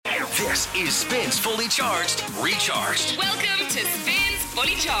This is Spins Fully Charged, Recharged. Welcome to Spins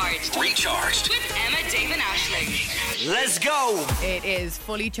Fully Charged. Recharged. With Emma, Dave and Aisling. Let's go. It is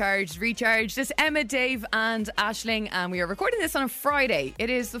Fully Charged, Recharged. It's Emma, Dave and Aisling, and we are recording this on a Friday.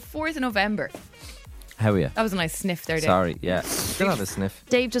 It is the 4th of November. How are you? That was a nice sniff there, Dave. Sorry, yeah. Still have a sniff.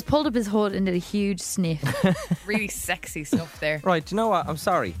 Dave just pulled up his hood and did a huge sniff. Really sexy stuff there. Right, do you know what? I'm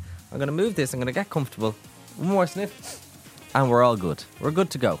sorry. I'm going to move this. I'm going to get comfortable. One more sniff. And we're all good. We're good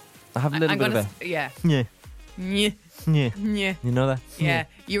to go. I have a little bit of a... Yeah. Yeah. Yeah. Yeah. Yeah. You know that? Yeah.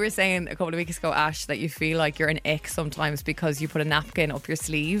 You were saying a couple of weeks ago, Ash, that you feel like you're an ick sometimes because you put a napkin up your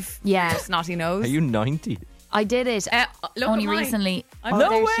sleeve. Yeah. Your snotty nose. Are you 90? I did it Look only at mine. recently. I'm No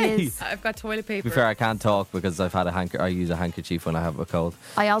there she way. is. I've got toilet paper. To be fair, I can't talk because I've had I use a handkerchief when I have a cold.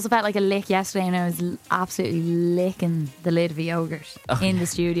 I also felt like a lick yesterday and I was absolutely licking the lid of a yogurt in the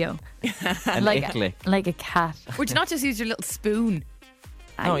studio. An like ick lick. Like a cat. Would you not just use your little spoon?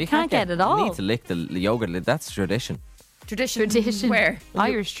 No, you can't get it all. You need to lick the yogurt lid. That's tradition. Tradition. Tradition. Where?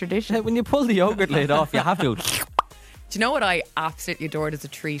 Irish tradition. When you pull the yogurt lid off, you have to. Do you know what I absolutely adored as a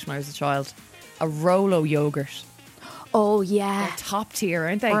treat when I was a child? A Rolo yogurt. Oh, yeah. Top tier,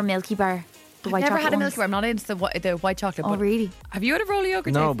 aren't they? Or a Milky Bar. The white I've never chocolate had a ones. Milky Bar. I'm not into the white chocolate. Oh, but really? have you had a Rolo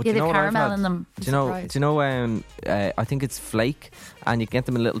yogurt? No, Dave? but Yeah, do you know the what I've caramel had? in them. Do you know? Surprised. Do you know? I think it's flake, and you get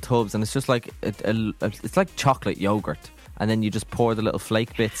them in little tubs, and it's just like it's like chocolate yogurt, and then you just pour the little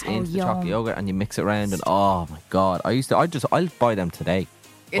flake bits into the yum. chocolate yogurt, and you mix it around, and oh my god, I'll buy them today.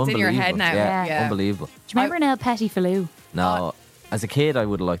 It's in your head Unbelievable. now. Yeah, Yeah. unbelievable. Do you remember an El Petit Filou? No, as a kid I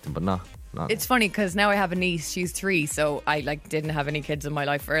would have liked them, but no. It's funny because now I have a niece. She's 3, so I didn't have any kids in my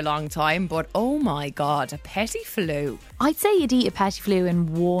life for a long time. But oh my god, a Petit Filou. I'd say you'd eat a Petit Filou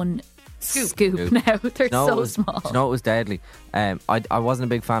in one scoop now. They're No, so it was, small. Do you know what was deadly? I wasn't a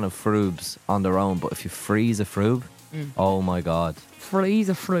big fan of Froobs on their own, but if you freeze a Froob, oh my god. Freeze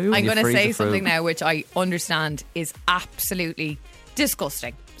a fruit. I'm you going to freeze say the fruit. something now which I understand is absolutely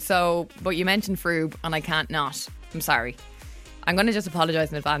disgusting. So, but you mentioned Froob and I can't not. I'm sorry. I'm going to just apologise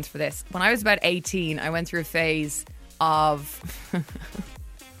in advance for this. When I was about 18, I went through a phase of...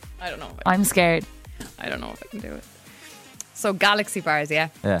 I don't know. I'm scared. I don't know if I can do it. So Galaxy bars, yeah.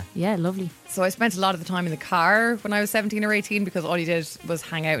 Yeah. Yeah, lovely. So I spent a lot of the time in the car when I was 17 or 18 because all you did was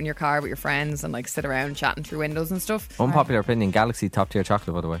hang out in your car with your friends and sit around chatting through windows and stuff. Unpopular opinion, Galaxy top tier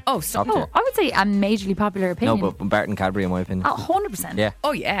chocolate, by the way. Oh, stop. Top tier. I would say a majorly popular No, opinion. but Barton Cadbury, in my opinion. Oh, 100%. Yeah.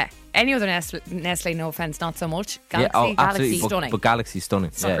 Oh yeah. Any other Nestle, no offence, not so much. Yeah, Galaxy, absolutely. stunning. But Galaxy's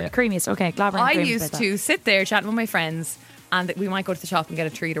stunning. Yeah, yeah. Creamiest. Okay, glad we're in I agreement used about to sit there chatting with my friends and we might go to the shop and get a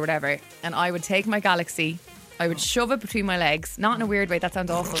treat or whatever, and I would take my Galaxy, I would shove it between my legs, not in a weird way, that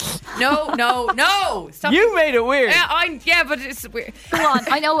sounds awful. No, stop. You made it weird. Yeah, but it's weird. that. Go on.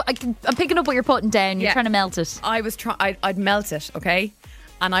 I know. I'm picking up what you're putting down. You're Yeah. trying to melt it. I'd melt it, okay?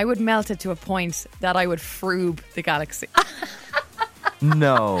 And I would melt it to a point that I would Froob the Galaxy.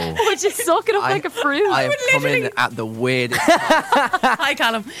 No. Would you suck it up like a fruit? I have come in at the weirdest. Hi,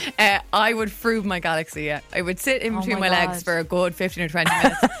 Callum. I would Froob my Galaxy, yeah. I would sit in between my my legs God. for a good 15 or 20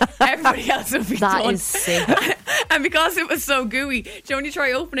 minutes. Everybody else would be That done. is sick. And because it was so gooey, do you know when you try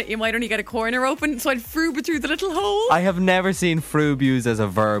to open it, you might only get a corner open, so I'd Froob it through the little hole. I have never seen froob used as a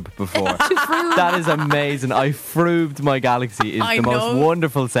verb before. That is amazing. I froobed my Galaxy is I the most know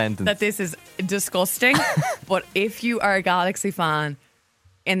wonderful sentence. that this is disgusting, but if you are a Galaxy fan,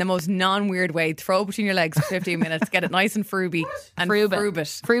 in the most non-weird way, throw it between your legs for 15 minutes, get it nice and frooby, and Froob Froob it.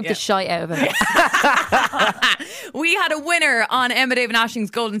 Froob Yeah. the shite out of it. We had a winner on Emma, Dave and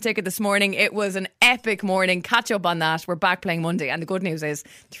Ashling's golden ticket this morning. It was an epic morning. Catch up on that. We're back playing Monday, and the good news is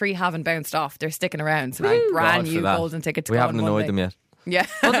 3 haven't bounced off. They're sticking around. So a brand God for new that. golden ticket to We go haven't on annoyed Monday. them yet. Yeah.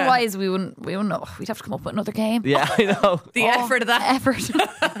 Otherwise, we wouldn't know. We'd have to come up with another game. Yeah, I know. The effort of that. Effort. Do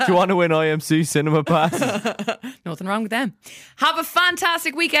you want to win IMC cinema passes? Nothing wrong with them. Have a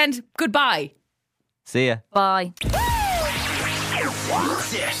fantastic weekend. Goodbye. See ya. Bye. This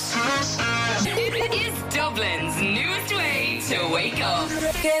It is Dublin's newest way to wake up.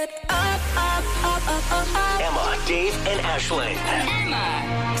 Emma, Dave, and Aisling.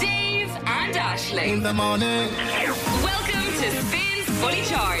 Emma, Dave, and Aisling. In the morning. Welcome to Spins Fully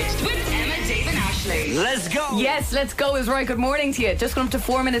Charged with Emma, Dave, and Aisling. Let's go. Yes, let's go is right. Good morning to you. Just gone up to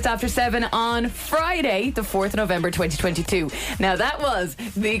 4 minutes after 7 on Friday, the 4th of November 2022. Now that was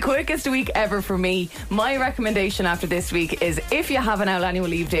the quickest week ever for me. My recommendation after this week is if you have an annual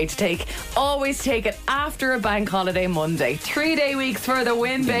leave day to take, always take it after a bank holiday Monday. 3-day weeks for the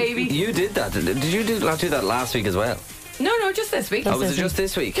win, baby. You did that. Did you not do that last week as well? No, just this week. Oh, was it just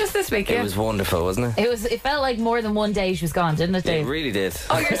this week? Just this week, yeah. It was wonderful, wasn't it? It felt like more than one day she was gone, didn't it, It Dave? really did.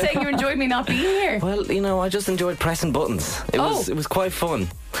 Oh, you're saying you enjoyed me not being here? Well, I just enjoyed pressing buttons. It was quite fun.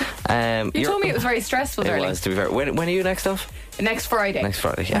 You told me it was very stressful, It darling. was, to be fair. When are you next off? Next Friday. Next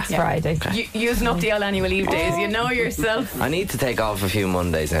Friday, yeah. Friday. Using up the old annual leave days, you know yourself. I need to take off a few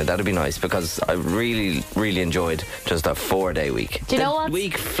Mondays now. That'd be nice because I really, really enjoyed just a 4-day week. Do you know The what?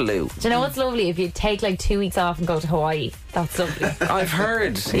 week flew. Do you know what's lovely? If you take like 2 weeks off and go to Hawaii, that's lovely. I've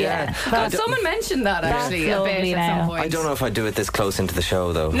heard. Yeah. Someone mentioned that actually a bit lovely at now. some point. I don't know if I'd do it this close into the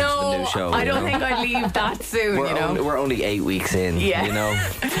show though. No, the new show. I you don't know? think I'd leave that soon, We're, you know. we're only 8 weeks in. Yeah. You know.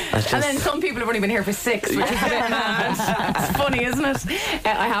 That's And just- then some people have only been here for 6, which is a bit mad. It's funny, isn't it?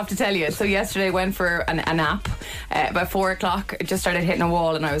 I have to tell you. So yesterday I went for a nap. About 4 o'clock, it just started hitting a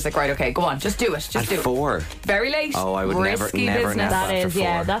wall, and I was like, right, okay, go on, just do it. Just At do it. 4. Very late. Oh, I would Risky never business. nap That after is,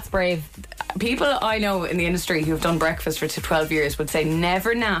 yeah, 4. that's brave. People I know in the industry who have done breakfast for 12 years would say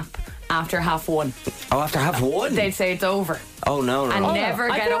never nap after 1:30. Oh, after half 1? They'd say it's over. Oh, no. And Oh, never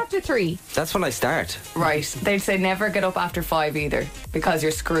I get go up. after 3. That's when I start. Right. They'd say never get up after 5 either, because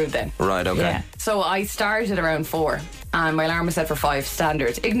you're screwed then. Right, okay. Yeah. So I started around 4, and my alarm was set for 5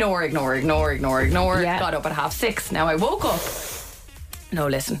 standard. Ignore. Yeah. Got up at 5:30. Now I woke up. No,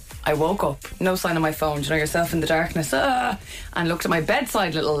 listen. I woke up. No sign on my phone. Do you know yourself in the darkness? And looked at my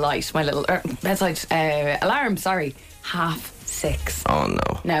bedside little light, my little bedside alarm. Sorry, 6:30. Oh,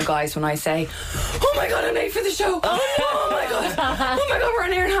 no. Now, guys, when I say, "Oh my God, I'm late for the show," oh my God, we're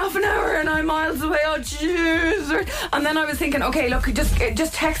on air in half an hour and I'm miles away. Oh, jeez. And then I was thinking, okay, look,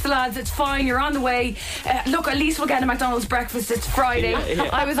 just text the lads. It's fine. You're on the way. Look, at least we'll get a McDonald's breakfast. It's Friday.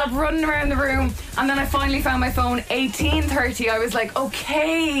 I was up running around the room, and then I finally found my phone. 18:30. I was like,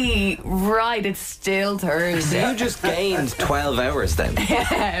 okay, right, it's still Thursday. You just gained 12 hours then.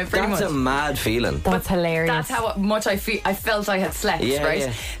 Yeah, pretty That's much. a mad feeling. That's hilarious. That's how much I felt I had slept, Yeah, right?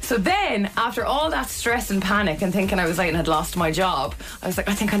 yeah. So then, after all that stress and panic and thinking I was late and had lost my job, I was like,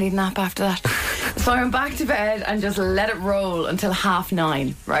 I think I need a nap after that. So I went back to bed and just let it roll until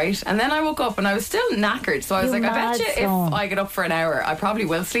 9:30, right? And then I woke up and I was still knackered. So I was You like, I bet mad you son. if I get up for an hour, I probably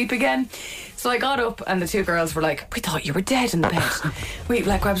will sleep again. So I got up and the 2 girls were like, we thought you were dead in the bed.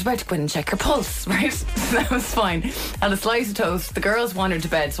 I was about to go in and check your pulse, right? That was fine. Had a slice of toast. The girls wandered to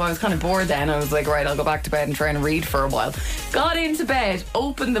bed, so I was kind of bored then. I was like, right, I'll go back to bed and try and read for a while. Got into bed,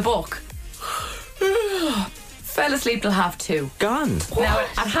 opened the book. Fell asleep till 2:30. Gone. Now,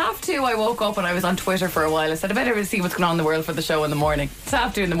 at 2:30, I woke up and I was on Twitter for a while. I said, I better see what's going on in the world for the show in the morning. It's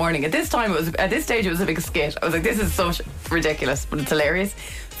 2:30 in the morning. At this stage, it was a big skit. I was like, this is so ridiculous, but it's hilarious.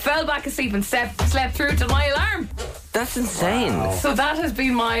 Fell back asleep and slept through to my alarm. That's insane. So that has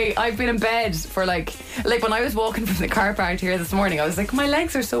been I've been in bed for like when I was walking from the car park here this morning, I was like, my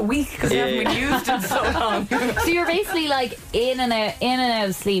legs are so weak because they haven't been used in so long. So you're basically like in and out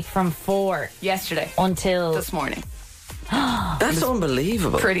of sleep from 4 Yesterday, until. this morning. That's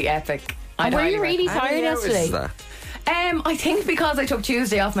unbelievable. Pretty epic. I'd Were highly you really recommend- How many tired hours yesterday? is that? I think because I took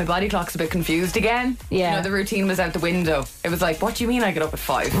Tuesday off, my body clock's a bit confused again. Yeah. You know, the routine was out the window. It was like, what do you mean I get up at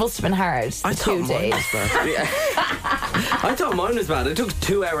 5? Must have been hard. I thought 2 mine days. was bad. Yeah. I thought mine was bad. I took a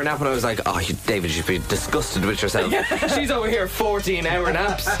 2-hour nap and I was like, oh, David, you should be disgusted with yourself. She's over here 14-hour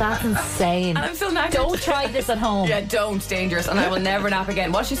naps. That's insane. And I'm still knackered. Don't try this at home. Yeah, don't. Dangerous. And I will never nap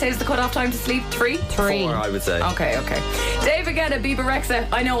again. What she says the cut-off time to sleep? 3? 3. 4, I would say. Okay. David Guetta, BB Rexa.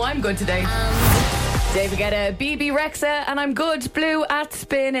 I know I'm good today. David Guetta, BB Rexa, and I'm good. Blue at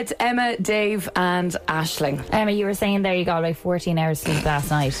Spin. It's Emma, Dave, and Aisling. Emma, you were saying there you got like 14 hours sleep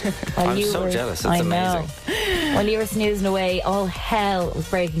last night. While I'm you so were, jealous. It's I amazing. know. While you were snoozing away, all hell was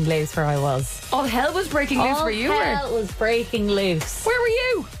breaking loose where I was. All hell was breaking loose All where you were. hell was breaking loose. Where were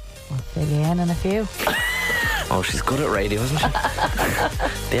you? I'll fill you in a few. Oh, she's good at radio, isn't she?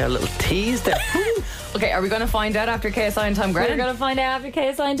 They are little teas there. Okay, are we going to find out after KSI and Tom We're Grennan? going to find out after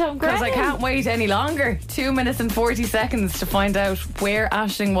KSI and Tom Because Grennan. I can't wait any longer. 2 minutes and 40 seconds to find out where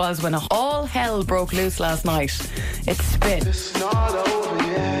Aisling was when all hell broke loose last night. It's Spin.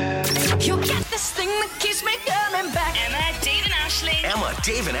 You get this thing that keeps me coming back. Emma, Dave and Aisling. Emma,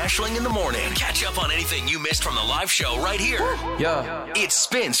 Dave, and Aisling in the morning. Catch up on anything you missed from the live show right here. Yeah. It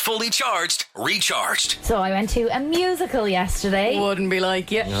Spins Fully Charged, Recharged. So I went to a musical yesterday. Wouldn't be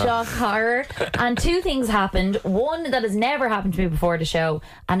like, yeah. Shock horror. And 2 things happened. One that has never happened to me before the show,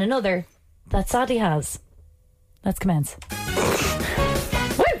 and another that sadly has. Let's commence.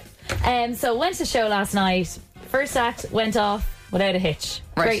 Woo! So went to the show last night. First act went off without a hitch.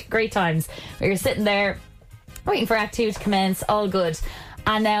 Right. Great times. We were sitting there waiting for Act 2 to commence. All good.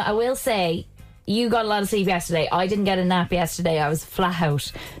 And now I will say, you got a lot of sleep yesterday. I didn't get a nap yesterday. I was flat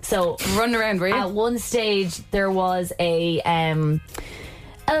out. So Running around, were you? at one stage there was a lull,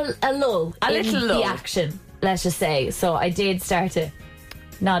 A in little the lull. action, let's just say. So I did start to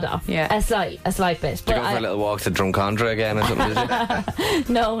nod off. Yeah. A slight bit. Did you go for a little walk to Drumcondra again or something, did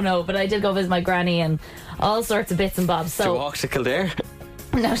you? No, but I did go visit my granny and all sorts of bits and bobs. Did you So walk to Kildare?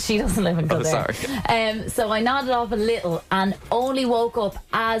 no, she doesn't live in Kildare. Sorry. So I nodded off a little and only woke up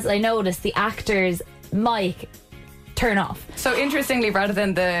as I noticed the actor's mic turn off. So interestingly, rather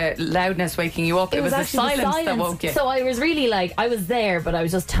than the loudness waking you up, it was the actually silence that woke you. So I was really like, I was there, but I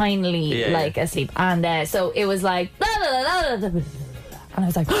was just tinily asleep. And so it was like, la, la, la, la, la, la. And I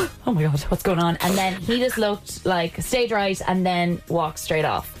was like, oh my God, what's going on? And then he just looked like, stayed right, and then walked straight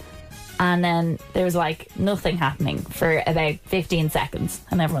off. And then there was like nothing happening for about 15 seconds.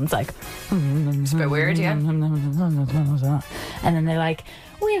 And everyone's like, It's a bit weird, yeah. and then they're like,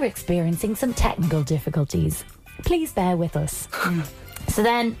 we're experiencing some technical difficulties. Please bear with us. So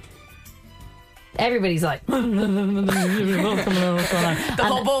then everybody's like, what's going on? The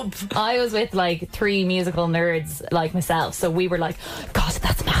hubbub. I was with like 3 musical nerds like myself, so we were like, God,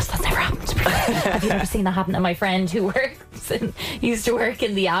 that's mad, that's never happened to me. Have you ever seen that happen? And my friend who used to work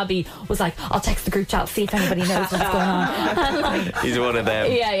in the Abbey was like, I'll text the group chat, see if anybody knows what's going on. And like, He's one of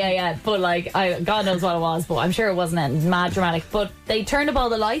them. yeah. But like, God knows what it was, but I'm sure it wasn't mad dramatic. But they turned up all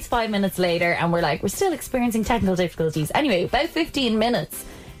the lights 5 minutes later, and we're like, we're still experiencing technical difficulties. Anyway, about 15 minutes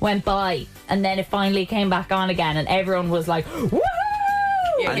went by, and then it finally came back on again, and everyone was like, woo!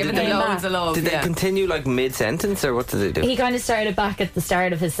 Yeah, giving them loads of love. Did they continue like mid-sentence, or what did they do? He kind of started back at the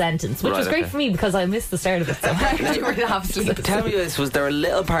start of his sentence, which Right, was great okay. for me because I missed the start of it. So. You were half asleep. Tell me this, was there a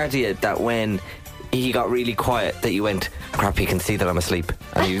little part of you that when he got really quiet that you went, crap, he can see that I'm asleep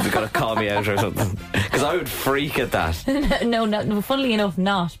and he's going to call me out or something? Because I would freak at that. no, funnily enough,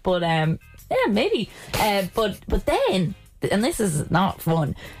 not. But yeah, maybe. But then, and this is not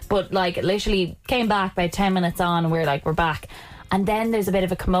fun, but like literally came back about 10 minutes on, and we're back. And then there's a bit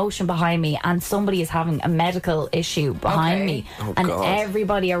of a commotion behind me, and somebody is having a medical issue behind me. Oh, and God.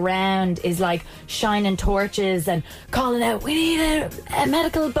 everybody around is like shining torches and calling out, we need a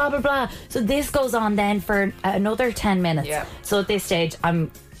medical, blah, blah, blah. So this goes on then for another 10 minutes. Yeah. So at this stage, I'm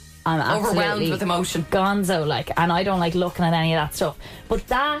Overwhelmed absolutely with emotion. gonzo, like, and I don't like looking at any of that stuff. But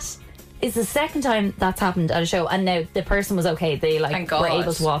that is the second time that's happened at a show, and now the person was okay. They like Thank were God.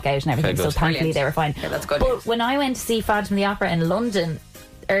 able to walk out and everything, Okay, so good. thankfully Brilliant. they were fine. Yeah, that's good But news. when I went to see Phantom of the Opera in London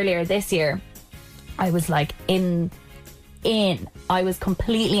earlier this year, I was like in. I was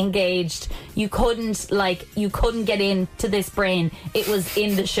completely engaged. You couldn't get into this brain. It was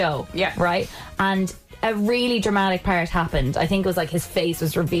in the show. Yeah. Right? And a really dramatic part happened. I think it was like his face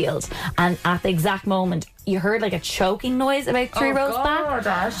was revealed, and at the exact moment you heard like a choking noise about 3 rows back.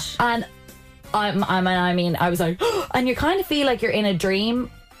 And I mean, I was like, and you kind of feel like you're in a dream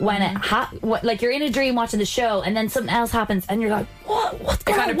when like you're in a dream watching the show, and then something else happens, and you're like, what's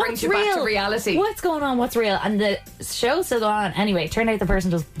going on? kind of brings What's you back real? to reality. What's going on? What's real? And the show's still going on. Anyway, it turned out the person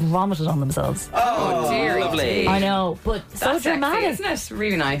just vomited on themselves. Oh, dear. lovely. I know, but so That's dramatic. sexy, isn't it?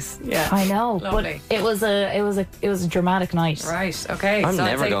 Really nice. Yeah. I know, Lovely. but it was a dramatic night. Right, okay. I'm so I'd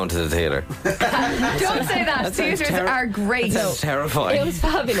never say- going to the theatre. Don't say that. Theatres are great. That's terrifying. It was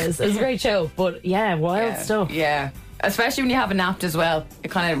fabulous. It was a great show, but yeah, wild stuff. Yeah. Especially when you haven't napped as well. It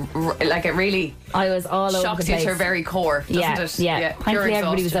kind of, like, it really I was all over the shocks you place. to your very core, doesn't yeah, it? yeah. Pure Thankfully,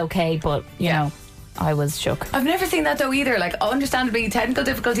 everybody was exhaustion. okay, but you Yeah. know, I was shook. I've never seen that though either. Like, understandably, technical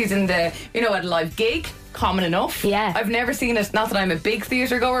difficulties in the, at a live gig, common enough. Yeah. I've never seen it. Not that I'm a big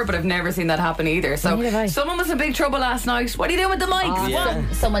theatre goer, but I've never seen that happen either. So Neither have I. someone was in big trouble last night. What are you doing with the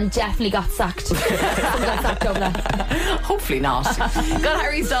mics? Someone definitely got sacked. Someone got sacked over that. Hopefully not. Got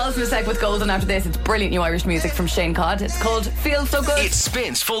Harry Styles in a sec with Golden after this. It's brilliant new Irish music from Shane Codd. It's called Feel So Good. It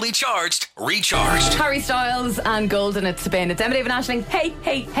spins fully charged, recharged. Harry Styles and Golden at Spin. It's Emma David Ashling. Hey,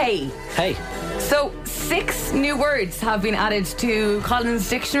 hey, hey. Hey. So, 6 new words have been added to Collins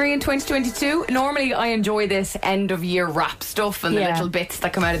Dictionary in 2022. Normally, I enjoy this end of year rap stuff and the Yeah. little bits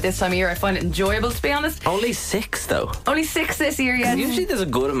that come out at this time of year. I find it enjoyable, to be honest. Only 6 though. Only 6 this year, yes. Usually there's a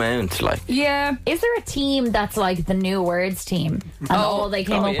good amount. Like, Yeah. Is there a team that's like the new words team, and all they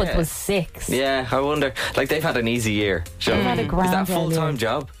came up with yeah. was 6? yeah, I wonder. Like, they've had an easy year. So, They've had a is grand that a full time year.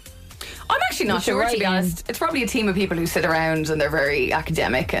 job? I'm actually not You should sure, to write be in. honest. It's probably a team of people who sit around and they're very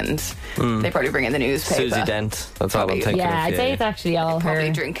academic and they probably bring in the newspaper. Susie Dent. That's all I'm Probably. thinking Yeah, of. I'd say it's actually all Probably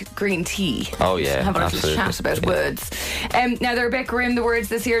her. drink green tea. Oh, yeah, Have a little absolutely. chat about Yeah. words. Now they're a bit grim, the words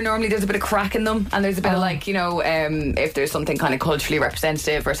this year. Normally there's a bit of crack in them, and there's a bit of like, if there's something kind of culturally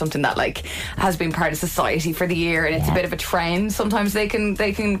representative or something that like has been part of society for the year and it's a bit of a trend, sometimes they can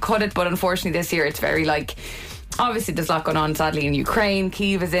cut it, but unfortunately this year it's very like, obviously there's a lot going on sadly in Ukraine.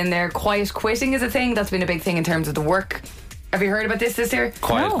 Kyiv is in there. Quiet quitting is a thing that's been a big thing in terms of the work Have you heard about this year?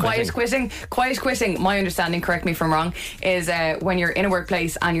 Quiet quitting. Quiet quitting, my understanding, correct me if I'm wrong, is when you're in a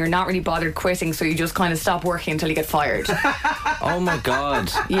workplace and you're not really bothered quitting, so you just kind of stop working until you get fired. Oh my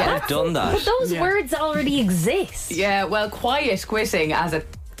God. Yeah. I've done that. But those words already exist. Yeah, well, quiet quitting as a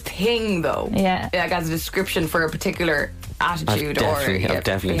thing, though. Yeah. Like as a description for a particular attitude I've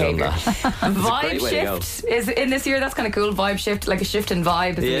definitely done behaviour. that. Vibe shift is in this year. That's kind of cool. Vibe shift, like a shift in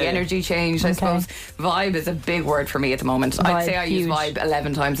vibe, is the energy change. I suppose vibe is a big word for me at the moment. I'd say I use vibe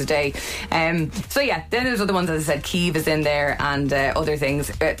 11 times a day. So yeah, then there's other ones, as I said. Kiev is in there, and other things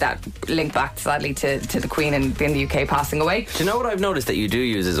that link back sadly to the Queen in the UK passing away. Do you know what I've noticed that you do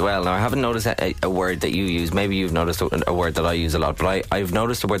use as well? Now I haven't noticed a word that you use. Maybe you've noticed a word that I use a lot, but I've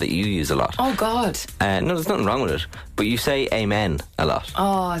noticed a word that you use a lot. Oh God. No, there's nothing wrong with it, but you say amen a lot.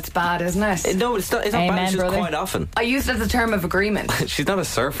 Oh, it's bad, isn't it? No, it's not Amen, bad. It's just brother. quite often. I use it as a term of agreement. She's not a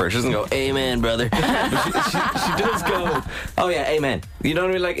surfer. She doesn't go amen, brother. she does go, oh yeah, amen. You know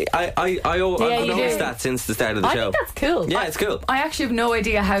what I mean? Like I've noticed that since the start of the I show. think that's cool. Yeah, it's cool. I actually have no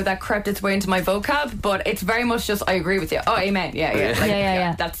idea how that crept its way into my vocab, but it's very much just I agree with you. Oh, amen. Yeah.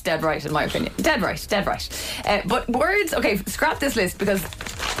 Yeah. That's dead right in my opinion. Dead right. But words, okay, scrap this list because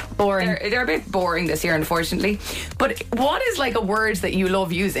Boring. they're a bit boring this year, unfortunately. But what is like a word that you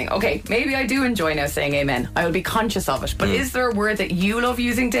love using? Okay, maybe I do enjoy now saying amen. I will be conscious of it. But is there a word that you love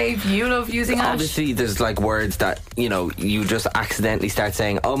using, Dave? You love using, Ash? Obviously, there's like words that you just accidentally start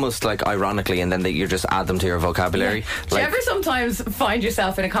saying, almost like ironically, and then you just add them to your vocabulary. Do you ever sometimes find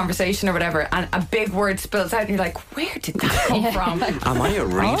yourself in a conversation or whatever, and a big word spills out, and you're like, "Where did that come from?" Am I a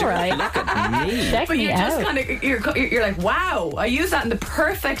reader? All right. Look at me. Check But me you're just out. kind of you're like, wow, I use that in the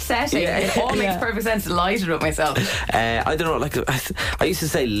perfect setting. Yeah. It all makes perfect sense. Delighted with myself. I don't know. Like I used to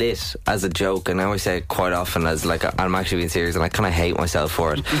say lit as a joke, and now I say it quite often as like I'm actually being serious, and I kind of hate myself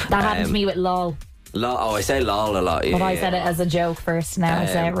for it. That happened to me with lol. I say lol a lot. But I said it as a joke first. Now I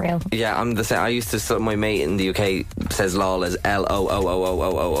say it real. Yeah, I'm the same. I used to. My mate in the UK says lol as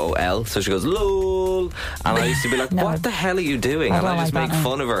LOOOOOOL, so she goes lol, and I used to be like, No. "What the hell are you doing?" I And I don't just like make that.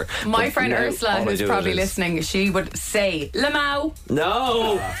 fun of her. My But friend now Ursula, all I who's do probably is- listening, she would say Lamau.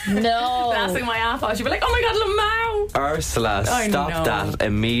 No, No. Blasting my app out. She'd be like, oh my god, Lamau. Ursula, I stop know. that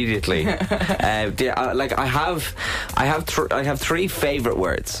immediately. Like I have three favorite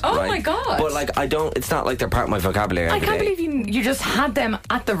words. Oh right? my God. But like I don't. It's not like they're part of my vocabulary. I every can't day. believe you just had them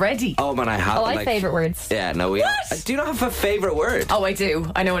at the ready. Oh man, I have. Oh, I like, favourite words. Yeah, no, we. Do you not have a favorite word? Oh, I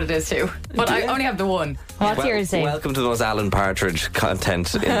do. I know what it is too. But Do I you? only have the one. What's yours, Dave? Welcome to the most Alan Partridge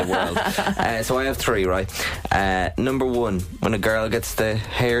content in the world. So I have three, right? Number one, when a girl gets the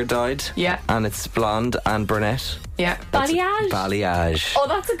hair dyed, Yeah. and it's blonde and brunette. Yeah. Balayage. Balayage. Oh,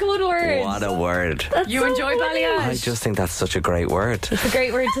 that's a good word. What a word! That's You so enjoy funny. balayage? I just think that's such a great word. It's a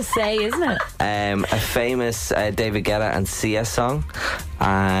great word to say, isn't it? A famous David Guetta and Sia song.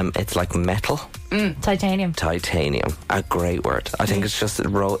 It's like metal, Titanium. titanium. A great word. I think it's just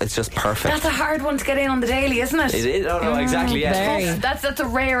perfect. That's a hard one to get in on the daily, isn't it? It is. Oh no, exactly. Yes. very. That's a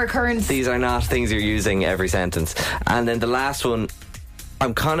rare occurrence. These are not things you're using every sentence. And then the last one,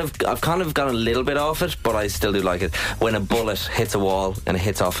 I've kind of gone a little bit off it, but I still do like it. When a bullet hits a wall and it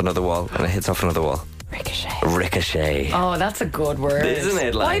hits off another wall and it hits off another wall. Ricochet. Oh, that's a good word. Isn't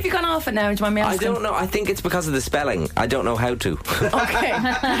it, like- Why have you gone off it now? Do you mind me I asking? don't know. I think it's because of the spelling. I don't know how to. Okay.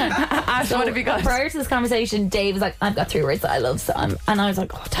 Ash, what have you got? Prior to this conversation, Dave was like, I've got three words that I love. So and I was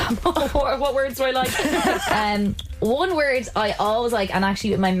like, oh, damn, what words do I like? One word I always like, and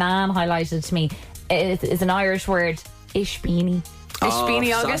actually my mum highlighted it to me, is an Irish word, ishbini.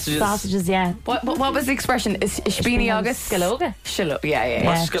 Ishbini August? Sausages, yeah. What was the expression? Ishbini August? Skaloga. Yeah.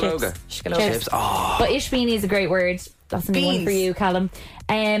 What's chips. Skaloga? Shkaloga. Chips. Oh, But ishbini is a great word. That's a new one Beans. for you, Callum.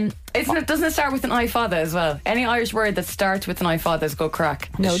 Doesn't it start with an I father as well? Any Irish word that starts with an I father is good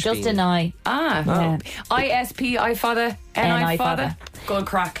crack. No, Ishbini. just an I. Ah. Yeah. ISP I father, NI father. Good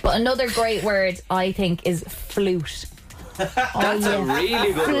crack. But another great word, I think, is flute. that's a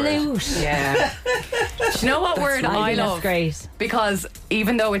really good word. Flute. Yeah. Do you know what word I I think love? that's great. Because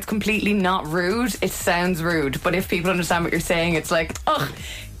even though it's completely not rude, it sounds rude. But if people understand what you're saying, it's like, ugh.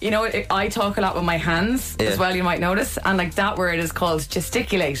 You know, I talk a lot with my hands as well, you might notice. And like that word is called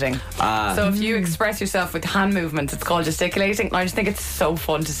gesticulating. So if you express yourself with hand movements, it's called gesticulating. And I just think it's so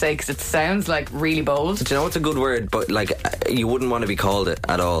fun to say because it sounds like really bold. Do you know it's a good word, but like you wouldn't want to be called it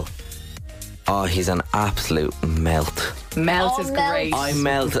at all? Oh, he's an absolute melt. Melt is melt. great. I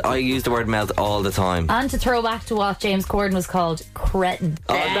melt. I use the word melt all the time. And to throw back to what James Corden was called, cretin.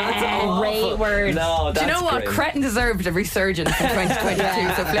 Oh, that's awful. Great word. No, that's Do you know what? great. Cretin deserved a resurgence in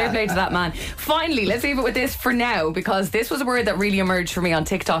 2022, so fair play to that man. Finally, let's leave it with this for now, because this was a word that really emerged for me on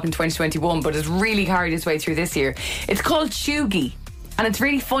TikTok in 2021, but has really carried its way through this year. It's called chuggy, and it's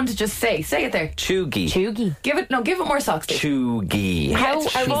really fun to just say. Say it there. Chuggy. Chuggy. Give it more socks. Dave. Chuggy. How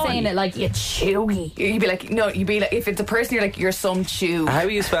it's are we fun. saying it like you chuggy? You'd be like, no, you'd be like, if it's a person, you're like, you're some chew. How are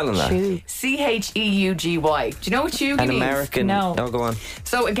you spelling that? CHEUGY. Do you know what chuggy An means? American. No. Oh, go on.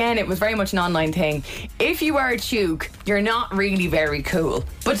 So again, it was very much an online thing. If you are a chug, you're not really very cool.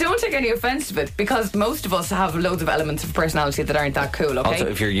 But don't take any offence to it, because most of us have loads of elements of personality that aren't that cool, okay? Also,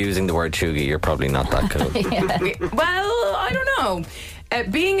 if you're using the word chuggy, you're probably not that cool. Well, I don't know.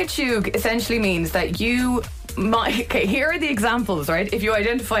 Being a chug essentially means that you might... Okay, here are the examples, right? If you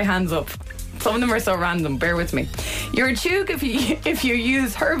identify hands up. Some of them are so random, bear with me. You're a chug if you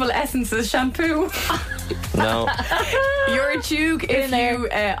use Herbal Essences shampoo. No. You're a chug if you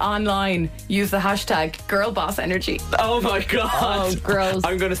online use the hashtag girlbossenergy. Oh my god. Oh, gross.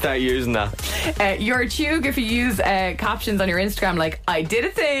 I'm going to start using that. You're a chug if you use captions on your Instagram like I did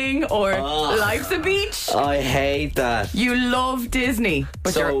a thing or life's a beach. I hate that. You love Disney,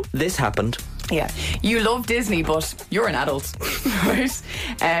 but So this happened. you love Disney, but you're an adult, right?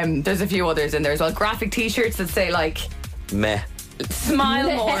 There's a few others in there as well. Graphic T-shirts that say like Meh.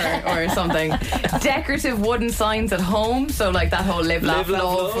 "Smile more" or something. Decorative wooden signs at home, so like that whole "Live, Laugh,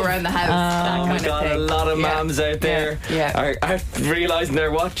 Love" around the house. That Oh kind my of god, thing. a lot of Yeah. mums out there Yeah. are realising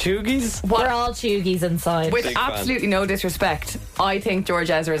they're what, chuggies? We're all chuggies inside. With Big fan. absolutely no disrespect, I think George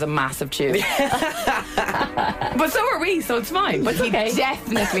Ezra is a massive chew. But so are we, so it's fine. But he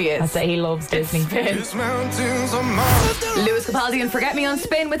definitely I is. say he loves Disney. Lewis Capaldi and Forget Me on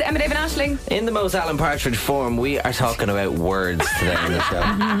Spin with Emma David Ashling. In the most Alan Partridge form, we are talking about words today on the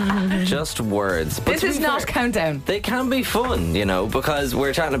show. Just words. But This to is be not fair, countdown. they can be fun, you know, because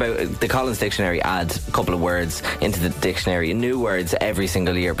we're chatting about the Collins Dictionary adds a couple of words into the dictionary, new words every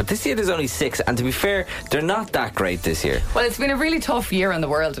single year. But this year there's only 6, and to be fair, they're not that great this year. Well, it's been a really tough year in the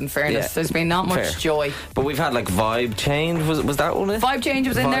world, in fairness. Yeah. There's been not much Fair. joy. But we've had like vibe change. Was that one? Vibe change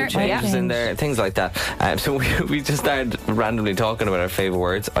was in Vibe there. change Yeah. was in there. Things like that. So we just started randomly talking about our favourite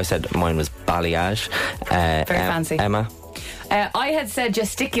words. I said mine was balayage. Very fancy. Emma, I had said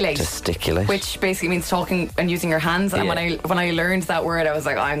gesticulate. gesticulate. Which basically means talking and using your hands. And Yeah. when I learned that word, I was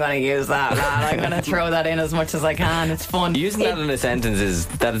like, I'm going to use that, man. I'm going to throw that in as much as I can. It's fun. Using that in a sentence is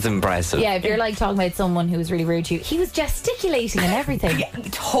impressive. Yeah, if you're like talking about someone who's really rude to you, he was gesticulating and everything. Yeah,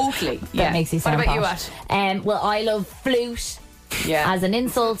 totally. That makes you sound What about you, posh. Ash? Well, I love flute Yeah. as an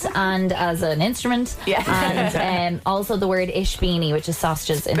insult and as an instrument. Yeah. And also the word ishbini, which is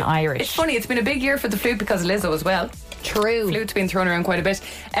sausages in Irish. It's funny, it's been a big year for the flute because of Lizzo as well. True. Flute's been thrown around quite a bit.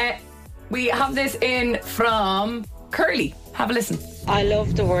 We have this in from Curly. Have a listen. I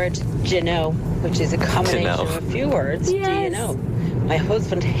love the word "do you know," which is a combination know. of a few words. Do you Yes. know? My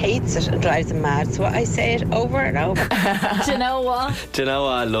husband hates it and drives him mad, so I say it over and over. Do you know what? Do you know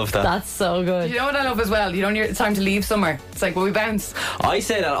what? I love that. That's so good. You know what I love as well? You know when it's time to leave somewhere. It's like, will we bounce? I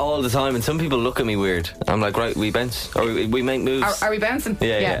say that all the time, and some people look at me weird. I'm like, right, we bounce or we make moves. Are we bouncing?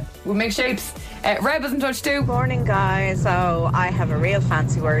 Yeah. We make shapes. Reb is in touch too. Morning, guys. So I have a real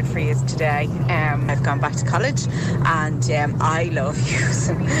fancy word for you today. I've gone back to college, and I love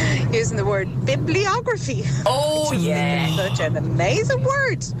using the word bibliography. Oh, yeah. Such an amazing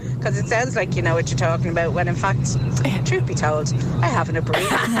word, because it sounds like you know what you're talking about, when in fact, truth be told, I haven't a brain.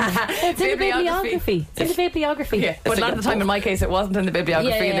 It's in the bibliography. It's in the bibliography. Yeah, but a lot of the time in my case, it wasn't in the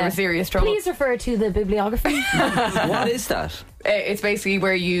bibliography and there was serious trouble. Please refer to the bibliography. What is that? It's basically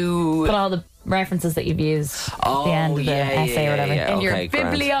where you Put all the references that you've used at the end of the essay or whatever. yeah. in your Okay,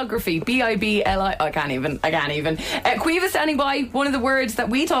 grand. bibliography, BIBLI. I can't even. Quiva standing by. One of the words that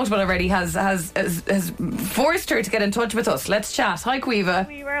we talked about already has forced her to get in touch with us. Let's chat. Hi, Quiva.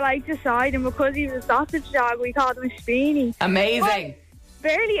 We were like deciding because he was a sausage dog, we called him Speeny. Amazing.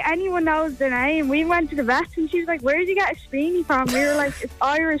 Barely anyone knows the name. We went to the vet and she was like, "Where did you get a Speeny from?" We were like, "It's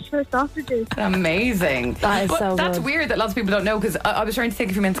Irish for sausages." Amazing. That is But so that's good. weird that lots of people don't know, because I was trying to think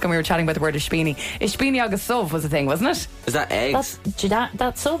a few minutes ago when we were chatting about the word Ishbini. Ishbini agus sov was a thing, wasn't it? Is that eggs?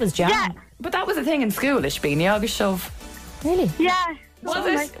 That sub is jam. Yeah, But that was a thing in school, Ishbini agus shov. Really? yeah. Was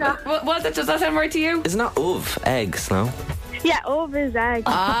something it? like that. Was it? Does that sound right to you? It's not eggs, no? Yeah, of his egg.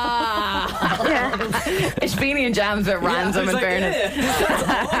 Ah. Yeah. Ishbini and jam's a bit random in fairness.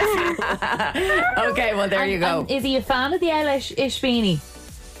 Okay, well there you go. And is he a fan of the Ishbini?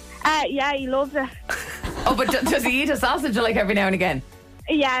 Yeah, he loves it. Oh, but does he eat a sausage like every now and again?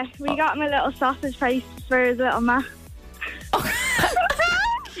 Yeah, we got him a little sausage face for his little mat.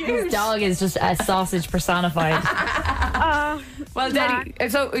 His dog is just a sausage personified. Well, Daddy,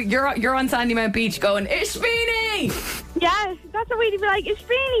 so you're on Sandymount Beach going, Ishmeeni! Yes, that's what we'd be like. It's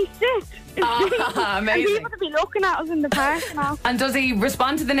Beanie, sit. Amazing. And people would be looking at us in the park and all. And does he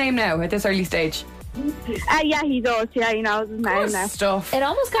respond to the name now at this early stage? Yeah, he does. Yeah, he knows his name now. Stuff. It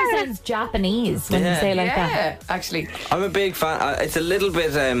almost kind of sounds Japanese when you say it like that. Yeah, actually. I'm a big fan. It's a little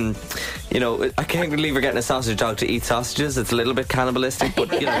bit, I can't believe we're getting a sausage dog to eat sausages. It's a little bit cannibalistic,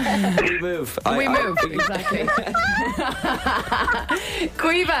 but, we move. We move, exactly.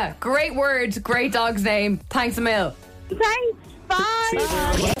 Quiva, great words, great dog's name. Thanks a mil. Thanks.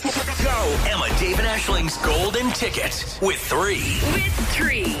 Bye. Go. Emma, Dave and Ashling's golden ticket with 3. With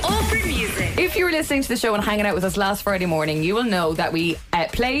 3. All for music. If you were listening to the show and hanging out with us last Friday morning, you will know that we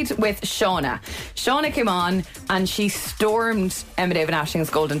played with Shauna. Shauna came on and she stormed Emma, Dave and Ashling's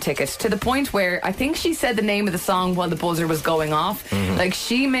golden ticket to the point where I think she said the name of the song while the buzzer was going off. Like,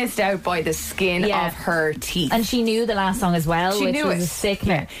 she missed out by the skin of her teeth. And she knew the last song as well, She which knew was it. a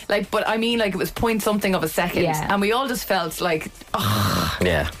sickener. Like, but I mean, like, it was point something of a second. Yeah. And we all just felt like,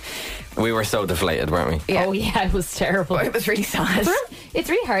 Yeah. We were so deflated, weren't we? yeah. Oh yeah, it was terrible. It was really sad. It's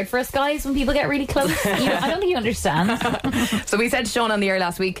really hard for us guys when people get really close. I don't think you understand. So we said to Sean on the air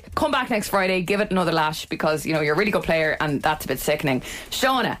last week, come back next Friday, give it another lash because, you're a really good player and that's a bit sickening.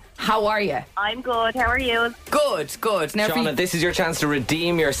 Shauna, how are you? I'm good. How are you? Good. Now, Shauna, this is your chance to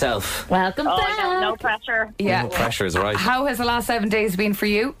redeem yourself. Welcome back. No pressure. yeah. No pressure is right. How has the last 7 days been for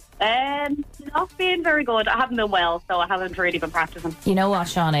you? Not been very good. I haven't been well, so I haven't really been practicing. You know what,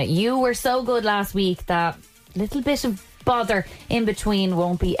 Shauna? You were so good last week that little bit of bother in between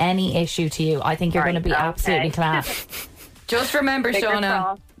won't be any issue to you. I think you're going to be absolutely class. Just remember, Fingers Shauna,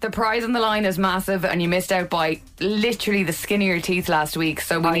 crossed. the prize on the line is massive and you missed out by literally the skin of your teeth last week.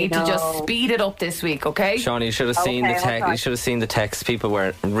 So we need to just speed it up this week, okay? Shauna, you should have seen the text. You should have seen the text. People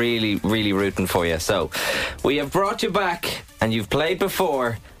were really, really rooting for you. So we have brought you back, and you've played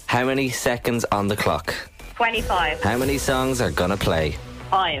before. How many seconds on the clock? 25. How many songs are gonna play?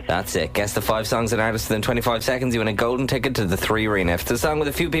 5. That's it. Guess the 5 songs and artists within 25 seconds. You win a golden ticket to the 3 Arena. If it's a song with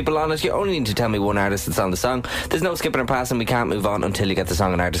a few people on it, you only need to tell me one artist that's on the song. There's no skipping or passing. We can't move on until you get the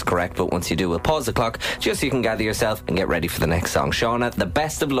song and artist correct. But once you do, we'll pause the clock just so you can gather yourself and get ready for the next song. Shauna, the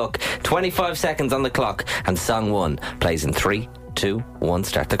best of luck. 25 seconds on the clock, and song 1 plays in 3, 2, 1.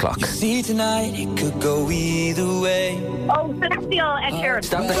 Start the clock. See tonight, it could go either way. Oh, Celestial Ed Sheeran.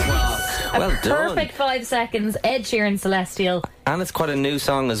 Stop the clock. Well done. Perfect 5 seconds. Ed Sheeran, Celestial. And it's quite a new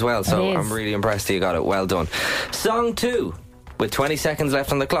song as well, so It is. I'm really impressed that you got it. Well done. Song 2, with 20 seconds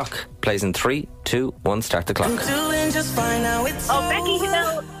left on the clock, plays in 3, 2, 1. Start the clock. Doing just fine now. It's Becky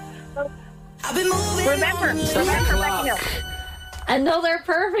Hill. I've been moving. Remember Becky Hill. Another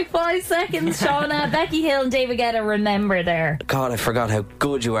perfect 5 seconds, Shauna. Becky Hill and David Guetta, remember there. God, I forgot how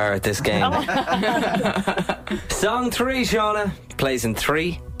good you are at this game. Song 3, Shauna, plays in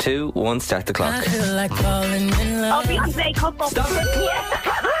 3, 2, 1. Start the clock. Like falling in love. Beyonce, couple. Stop it.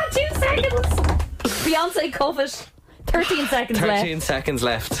 2 seconds. Beyonce, cuff it. 13 seconds 13 left. seconds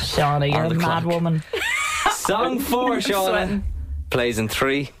left. Shauna, you're on a the mad clock. woman. Song 4, Shauna, Sweating. plays in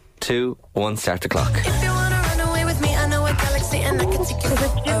 3, 2, 1. Start the clock. If you wanna run away with me, I know a galaxy and I can take you for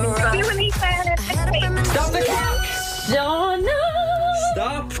a ride. Stop the clock. Shauna.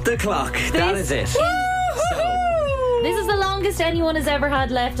 Stop the clock. That is it. This is the longest anyone has ever had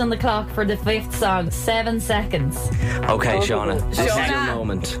left on the clock for the 5th song. 7 seconds. Okay, Shauna, this is your Shauna.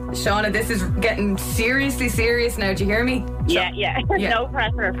 moment. Shauna, this is getting seriously serious now. Do you hear me? Yeah. Yeah. No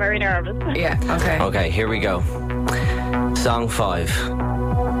pressure. Very nervous. Yeah, okay. Okay, here we go. Song 5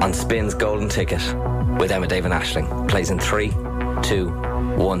 on Spin's Golden Ticket with Emma, Dave and Aisling plays in 3, 2,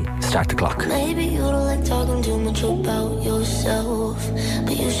 1. Start the clock. Maybe you don't like talking too much about yourself,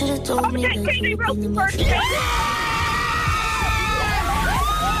 but you should have told me that you've been the most.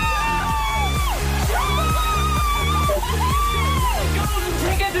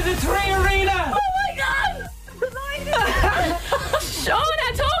 Ticket to the 3 Arena. Oh my God!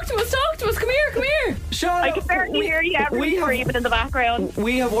 Shauna, talk to us. Come here. Shauna, I can barely hear you. Everyone's screaming in the background.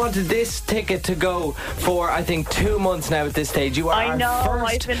 We have wanted this ticket to go for, I think, 2 months now at this stage. You are I know. our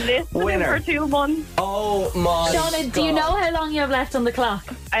I've first been listening winner. for 2 months. Oh my Shauna, God. do you know how long you have left on the clock?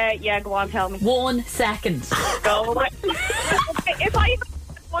 Yeah, go on, tell me. 1 second. Go. If I even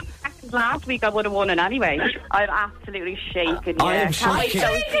 1 second last week I would have won it anyway. I'm absolutely shaking. I am Can't wait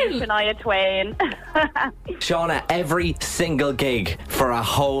shaking. to Shania Twain. Shauna, every single gig for a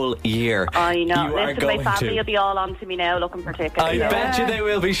whole year. I know. You are Listen, my going family to. will be all on to me now looking for tickets. I bet you they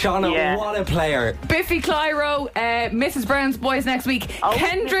will be, Shauna. Yeah. What a player. Biffy Clyro, Mrs. Brown's Boys next week. Oh,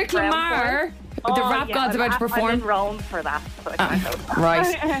 Kendrick Mrs. Brown's Lamar, Boys. the rap god's about to I'm perform. in Rome for that. So I can't go.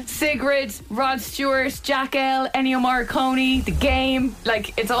 Right. Sigrid, Rod Stewart, Jack L, Ennio Morricone, The Game.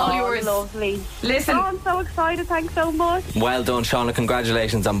 Like, it's all yours. Lovely. Listen. Oh, I'm so excited. Thanks so much. Well done, Shauna.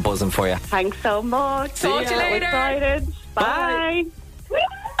 Congratulations. I'm buzzing for you. Thanks so much. Talk to you later. Excited. Bye.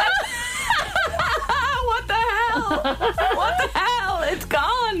 What the hell? What the hell? It's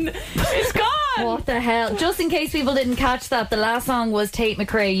gone. It's gone. What the hell? Just in case people didn't catch that, the last song was Tate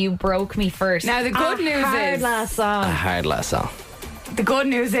McRae, You Broke Me First. Now, the good news hard is... last song. A hard last song. The good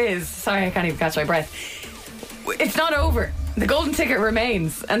news is... Sorry, I can't even catch my breath. It's not over. The golden ticket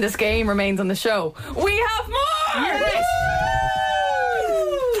remains, and this game remains on the show. We have more! Yes.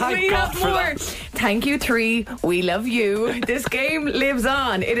 Thank We God have for more. that. Thank you, 3. We love you. This game lives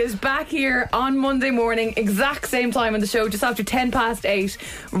on. It is back here on Monday morning, exact same time on the show, just after 8:10.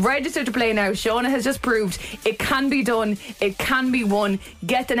 Register to play now. Shauna has just proved it can be done. It can be won.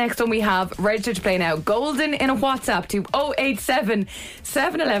 Get the next one we have. Register to play now. Golden in a WhatsApp to 087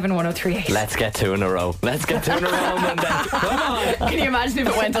 711 1038. Let's get 2 in a row. Let's get 2 in a row on Monday. Come on. Can you imagine if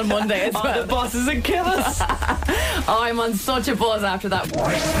it went on Monday as well? The bosses and kill us. Oh, I'm on such a buzz after that.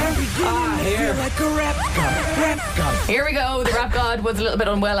 Here we go. The rap god was a little bit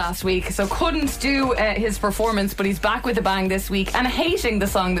unwell last week, so couldn't do his performance, but he's back with a bang this week and hating the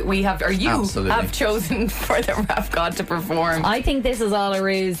song that we have, or you Absolutely. have chosen for the rap god to perform. I think this is all a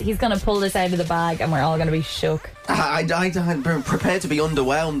ruse. He's going to pull this out of the bag and we're all going to be shook. I'm prepared to be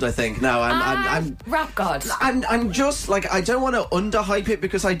underwhelmed, I think. No, I'm rap god. I'm just like, I don't want to underhype it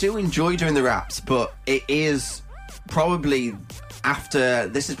because I do enjoy doing the raps, but it is probably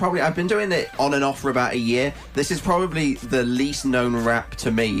I've been doing it on and off for about a year. This is probably the least known rap to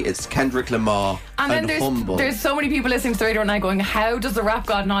me. It's Kendrick Lamar And then Humble. there's so many people listening to the radio right now going, how does the rap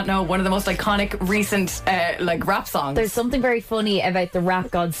god not know one of the most iconic recent like rap songs? There's something very funny about the rap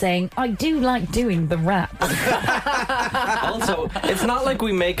god saying, I do like doing the rap. Also, it's not like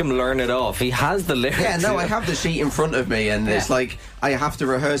we make him learn it off. He has the lyrics. Yeah, no, I have the sheet in front of me, and it's like I have to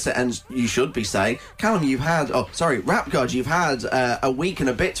rehearse it. And you should be saying, Callum, Rap God, you've had a week and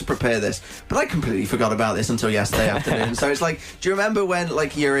a bit to prepare this, but I completely forgot about this until yesterday afternoon. So it's like, do you remember when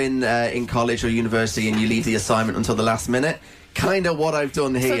like you're in college or university and you leave the assignment until the last minute? Kind of what I've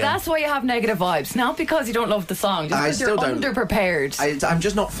done here. So that's why you have negative vibes, not because you don't love the song, just because you're underprepared. I'm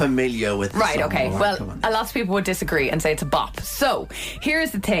just not familiar with the Right, song. okay. All Well, come on. a lot of people would disagree and say it's a bop. So,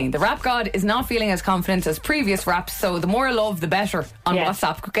 here's the thing. The rap god is not feeling as confident as previous raps, so the more love, the better on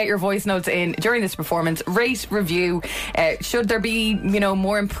WhatsApp. Get your voice notes in during this performance. Rate, review. Should there be,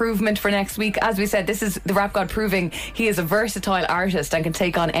 more improvement for next week? As we said, this is the rap god proving he is a versatile artist and can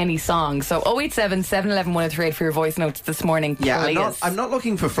take on any song. So, 087 711 1038 for your voice notes this morning. Yeah, please. I'm not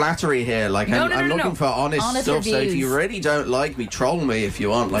looking for flattery here. Like, No, I'm looking for honest stuff. So if you really don't like me, troll me if you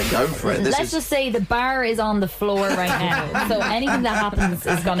want. Like, go for it. Let's just say the bar is on the floor right now. So anything that happens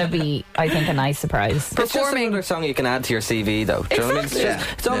is going to be, I think, a nice surprise. It's just another song you can add to your CV, though. Do you know what I mean? It's,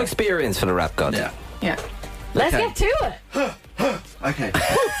 just, it's all experience for the rap god. Yeah. Let's Okay. get to it. Okay.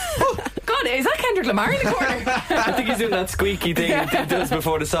 God, is that Kendrick Lamar in the corner? I think he's doing that squeaky thing he does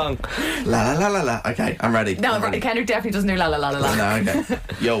before the song. La la la la la. Okay, I'm ready. No, I'm ready. Kendrick definitely doesn't do la la la la la. No, okay.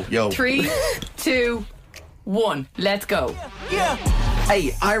 Yo. 3, 2, 1. Let's go. Yeah.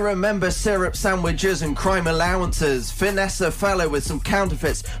 Hey, I remember syrup sandwiches and crime allowances. Finesse a fellow with some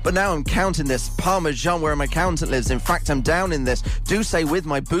counterfeits, but now I'm counting this. Parmesan where my accountant lives. In fact, I'm down in this. Do say with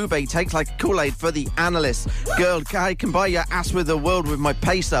my boobay, take like Kool-Aid for the analyst. Girl, I can buy your ass with the world with my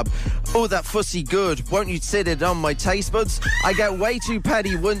pay stub. Oh, that fussy good. Won't you sit it on my taste buds? I get way too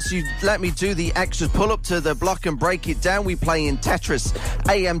petty once you let me do the extras. Pull up to the block and break it down. We play in Tetris.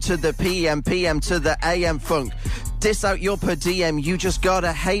 AM to the PM, PM to the AM funk. Diss out your per DM, you just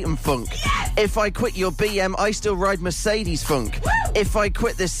gotta hate 'em funk. Yes! If I quit your BM, I still ride Mercedes funk. Woo! If I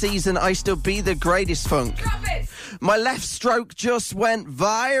quit this season, I still be the greatest funk. Drop it! My left stroke just went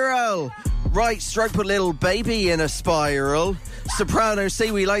viral. Right stroke put little baby in a spiral. Soprano C,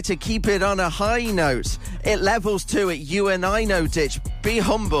 we like to keep it on a high note. It levels to it, you and I know, ditch. Be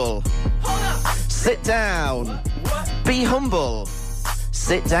humble. Sit down. Be humble.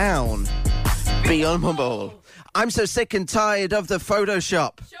 Sit down. Be humble. I'm so sick and tired of the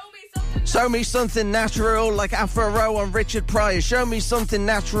Photoshop. Show me something natural like Afro on Richard Pryor. Show me something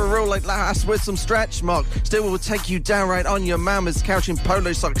natural like Lass with some stretch mark. Still will take you down right on your mama's couch in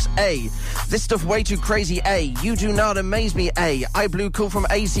polo socks. A. This stuff way too crazy. A. You do not amaze me. A. I blew cool from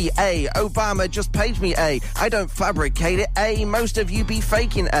ACA. Obama just paged me. A. I don't fabricate it. A. Most of you be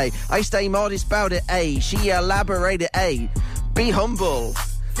faking. A. I stay modest about it. A. She elaborated. A. Be humble.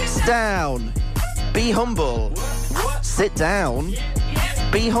 Sit down. Be humble. Sit down.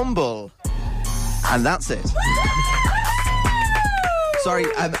 Be humble. And that's it. Sorry,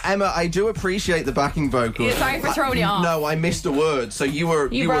 Emma, I do appreciate the backing vocals. Yeah, sorry for throwing you off. No, I missed a word, so you were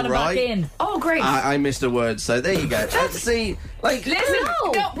brought it right. back in. Oh, great. I missed a word, so there you go. See, like, listen,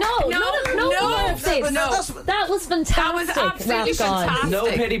 No. that was fantastic. That was absolutely fantastic. No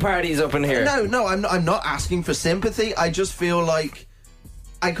pity parties up in here. No, I'm not asking for sympathy. I just feel like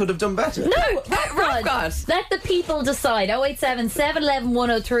I could have done better. No, Rap God. Let the people decide. 087 711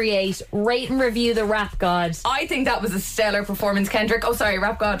 1038. Rate and review the Rap God. I think that was a stellar performance, Kendrick. Oh, sorry,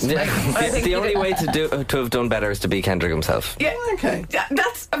 Rap God. Yeah. I think The you only did- way to have done better is to be Kendrick himself. Yeah, okay.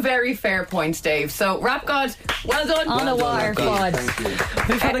 That's a very fair point, Dave. So, Rap God, well done. On the wire, God.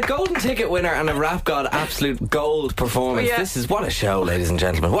 We've had a golden ticket winner and a Rap God absolute gold performance. Yeah. This is what a show, ladies and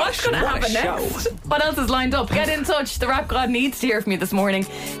gentlemen. What's going to happen next? What else is lined up? Get in touch. The Rap God needs to hear from you this morning.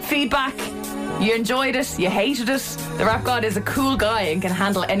 Feedback. You enjoyed it, you hated it. The Rap God is a cool guy and can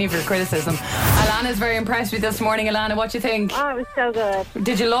handle any of your criticism. Alana's very impressed with you this morning. Alana, what do you think? Oh, it was so good.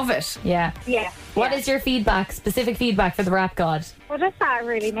 Did you love it? Yeah. Yeah. What is your feedback, specific feedback for the Rap God? Well, just that I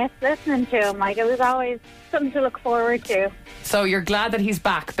really missed listening to him. Like, it was always something to look forward to. So you're glad that he's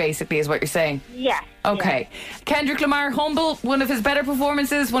back, basically, is what you're saying? Yeah. Okay. Kendrick Lamar, humble, one of his better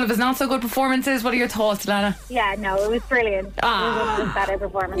performances, one of his not so good performances. What are your thoughts, Alana? Yeah, no, it was brilliant. It was one of his better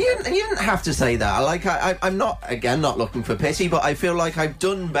performances. You didn't have to say that. Like, I'm not looking for pity, but I feel like I've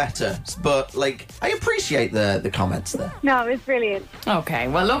done better. But, like, I appreciate the comments there. No, it was brilliant. Okay,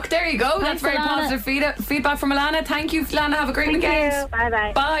 well, look, there you go. That's Thanks, very Alana. positive feedback from Alana. Thank you, Alana. Have a great Thank weekend. you.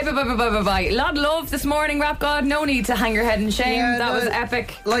 Bye-bye. Bye. A lot of love this morning, Rap God. No need to hang your head in shame. Yeah, that no, was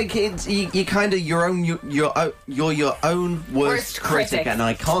epic. Like, it's you kind of you're your own worst critic, and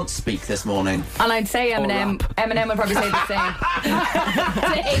I can't speak this morning. And I'd say Eminem. Eminem would probably say the same.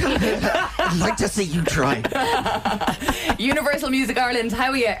 I'd like to see you try. Universal Music Ireland,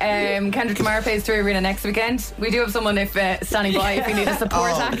 how are you? Kendrick Lamar plays through Arena next weekend. We do have someone standing by if you need a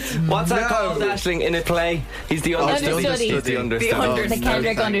support act. What's that called, Ashling? In a play? He's the understudy. Understudy. The understudy. The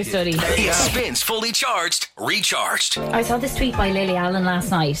Kendrick understudy. It spins fully charged, recharged. I saw this tweet by Lily Allen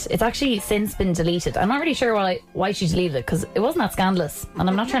last night. It's actually since been deleted. I'm not really sure why she deleted it, because it wasn't that scandalous, and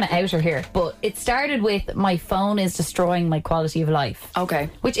I'm not trying to out her here, but it started with, my phone is destroying my quality of life. Okay.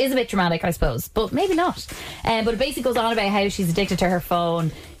 Which is a bit dramatic, I suppose, but maybe not. But it basically goes on about how she's addicted to her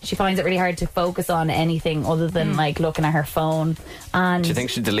phone. She finds it really hard to focus on anything other than like looking at her phone. And Do you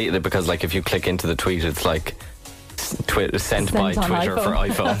think she deleted it because, like, if you click into the tweet, it's like sent by on Twitter for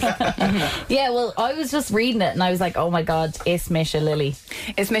iPhone. Yeah, well, I was just reading it and I was like, oh my God, it's Misha Lily.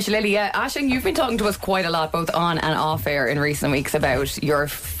 It's Misha Lily. Yeah, Aisling, you've been talking to us quite a lot, both on and off air in recent weeks, about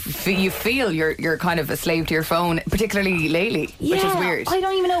you feel you're kind of a slave to your phone, particularly lately, which is weird. I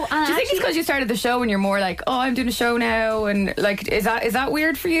don't even know. Do you think it's because you started the show and you're more like, oh, I'm doing a show now, and like, is that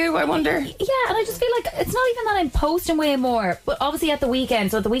weird for you? I wonder. Yeah, and I just feel like it's not even that I'm posting way more, but obviously at the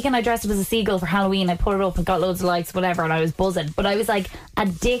weekend. So at the weekend, I dressed up as a seagull for Halloween. I put it up and got loads of likes, whatever, and I was buzzing. But I was like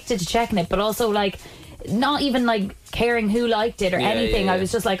addicted to checking it, but also like not even like caring who liked it or anything. I was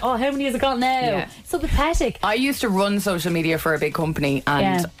just like, oh, how many has it got now? Yeah. So pathetic. I used to run social media for a big company,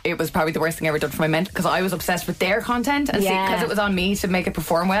 and it was probably the worst thing I ever done for my mental, because I was obsessed with their content, and because it was on me to make it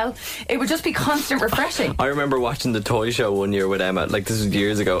perform well, it would just be constant refreshing. I remember watching the toy show one year with Emma, like this was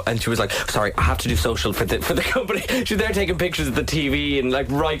years ago, and she was like, sorry, I have to do social for the company. She was there taking pictures of the TV and like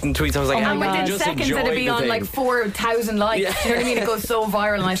writing tweets. I was like, and within just seconds enjoy it'd be the on thing. like 4,000 likes. Yeah. Do you know what I mean? It goes so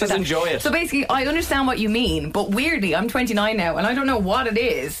viral, and I Just said enjoy it. So basically, I understand what you mean, but weirdly, I'm 29 now, and I don't know what it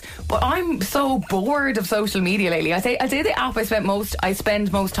is, but I'm so bored of social media lately. I'd say the app I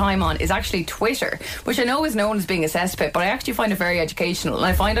spend most time on is actually Twitter, which I know is known as being a cesspit, but I actually find it very educational, and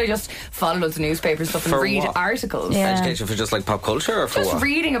I find I just follow loads of newspapers stuff and For read what? articles. Education for just like pop culture, or for Just what?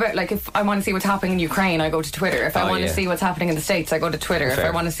 reading about, like, if I want to see what's happening in Ukraine, I go to Twitter. If I want to see what's happening in the States, I go to Twitter. Fair. If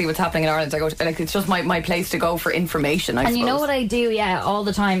I want to see what's happening in Ireland, I go to, like, it's just my place to go for information, I And suppose. you know what I do, all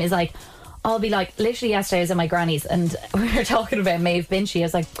the time is like, I'll be like, literally yesterday I was at my granny's and we were talking about Maeve Binchy. I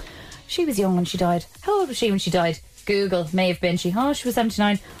was like, she was young when she died. How old was she when she died? Google Maeve Binchy. Oh, she was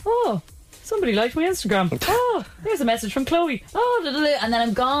 79. Oh, somebody liked my Instagram. Oh, there's a message from Chloe. Oh, and then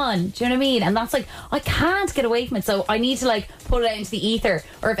I'm gone. Do you know what I mean? And that's like, I can't get away from it. So I need to like put it out into the ether.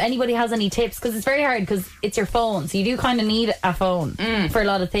 Or if anybody has any tips, because it's very hard because it's your phone. So you do kind of need a phone for a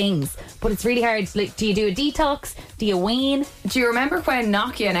lot of things. But it's really hard. Like, do you do a detox? Do you wean? Do you remember when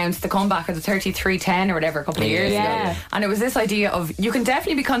Nokia announced the comeback of the 3310 or whatever a couple of years ago? And it was this idea of you can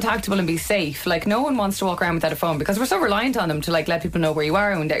definitely be contactable and be safe. Like, no one wants to walk around without a phone because we're so reliant on them to like let people know where you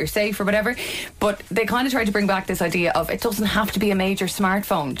are and that you're safe or whatever. But they kind of tried to bring back this idea of it doesn't have to be a major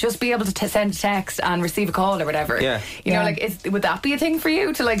smartphone. Just be able to send a text and receive a call or whatever. Yeah. You know, like, would that be a thing for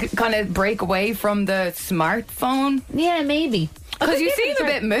you to like kind of break away from the smartphone? Yeah, maybe. Because you seem a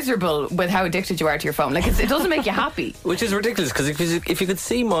bit miserable with how addicted you are to your phone. Like, it doesn't make you happy. Which is ridiculous, because if you could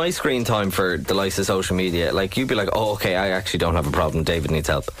see my screen time for the likes of social media, like, you'd be like, oh, okay, I actually don't have a problem. David needs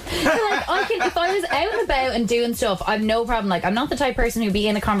help. Like, if I was out and about and doing stuff, I've no problem. Like, I'm not the type of person who'd be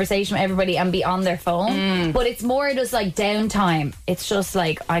in a conversation with everybody and be on their phone. But it's more just like downtime. It's just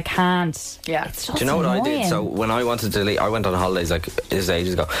like, I can't. Yeah. It's just Do you know what annoying. I did? So when I wanted to delete, I went on holidays like this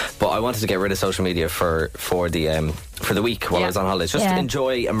ages ago, but I wanted to get rid of social media for the week while I was on holidays, just to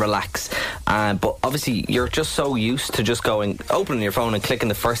enjoy and relax. But obviously, you're just so used to just going, opening your phone and clicking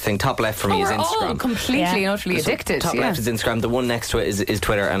the first thing. Top left for me is we're Instagram. all completely and utterly addicted. Top left is Instagram. The one next to it is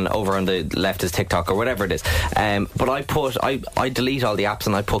Twitter, and over on the left is TikTok or whatever it is. But I delete all the apps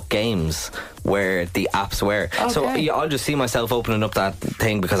and I put games where the apps were. Okay. So I'll just see myself opening up that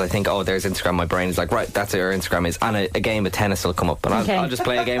thing because I think, oh, there's Instagram. My brain is like, right, that's where Instagram is, and a game of tennis will come up, and I'll just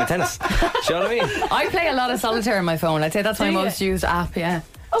play a game of tennis. Do you know what I mean? I play a lot of solitaire on my phone. I'd say that's my most used app. Yeah.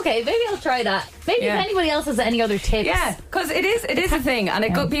 Okay, maybe I'll try that. Maybe if anybody else has any other tips. Yeah, because it is a thing, and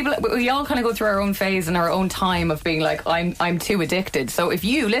people, we all kind of go through our own phase and our own time of being like, I'm too addicted. So if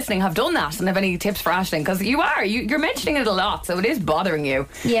you listening have done that and have any tips for Aisling, because you're mentioning it a lot, so it is bothering you.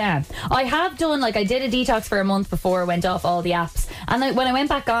 Yeah, I have done, like, I did a detox for a month before I went off all the apps, and when I went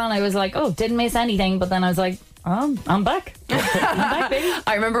back on, I was like, oh, didn't miss anything, but then I was like, oh, I'm back. I'm back, baby.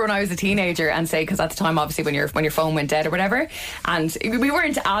 I remember when I was a teenager, and say, because at the time, obviously, when your phone went dead or whatever, and we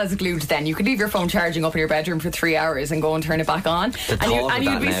weren't as glued then. You could leave your phone charging up in your bedroom for 3 hours and go and turn it back on,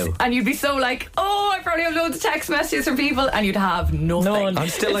 and you'd be so like, oh, I probably have loads of text messages from people, and you'd have nothing. I'm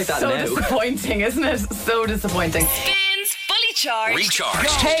still like that so now. Disappointing, isn't it? So disappointing. Spins Fully Charged. Recharged.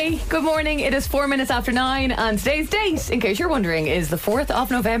 Hey, good morning. It is 4 minutes after 9, and today's date, in case you're wondering, is the 4th of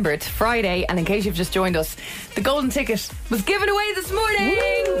November. It's Friday, and in case you've just joined us, the golden ticket was given away this morning.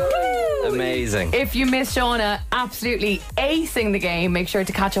 Woo! Amazing. If you missed Shauna absolutely acing the game, make sure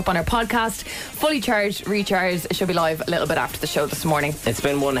to catch up on our podcast. Fully Charged, Recharged. It should be live a little bit after the show this morning. It's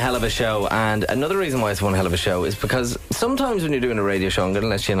been one hell of a show, and another reason why it's one hell of a show is because sometimes when you're doing a radio show, I'm going to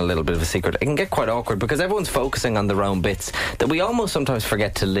let you in a little bit of a secret, it can get quite awkward because everyone's focusing on their own bits that we almost sometimes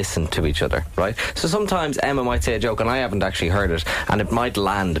forget to listen to each other, right? So sometimes Emma might say a joke and I haven't actually heard it, and it might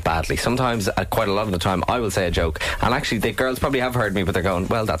land badly. Sometimes, quite a lot of the time, I will say a joke and actually the girls probably have heard me, but they're going,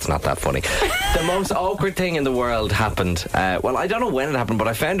 well, that's not that funny. The most awkward thing in the world happened, well, I don't know when it happened, but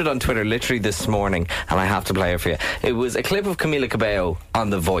I found it on Twitter literally this morning, and I have to play it for you. It was a clip of Camila Cabello on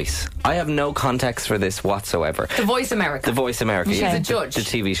The Voice. I have no context for this whatsoever. The Voice America. The Voice America. She's a judge. The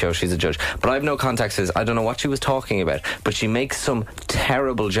TV show, she's a judge. But I have no context for this. I don't know what she was talking about, but she makes some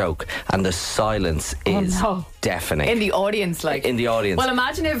terrible joke, and the silence is deafening. In the audience, like. In the audience. Well,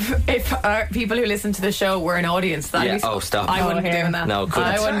 imagine if our people who listen to the show were an audience. Stop. I wouldn't be doing that. No, couldn't.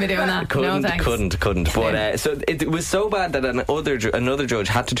 I wouldn't be doing that. Couldn't, no, thanks. Couldn't. But so it was so bad that another judge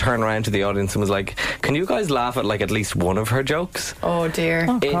had to turn around to the audience and was like, can you guys laugh at like at least one of her jokes? Oh dear.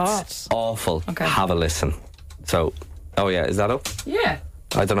 It's awful. Okay. Have a listen. So, is that up? Yeah.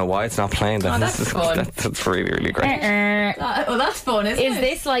 I don't know why it's not playing. That's fun. That's really, really great. Well, that's fun, isn't it? Is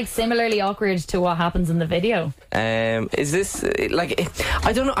this like similarly awkward to what happens in the video? Is this like,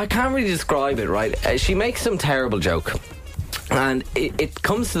 I don't know, I can't really describe it, right? She makes some terrible joke, and it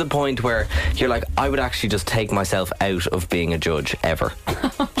comes to the point where you're like, I would actually just take myself out of being a judge ever. Do you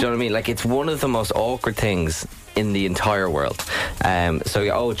know what I mean? Like, it's one of the most awkward things in the entire world. Do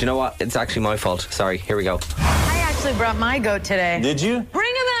you know what? It's actually my fault. Sorry, here we go. I actually brought my goat today. Did you?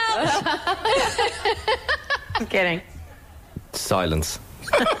 Bring him out! I'm kidding. Silence.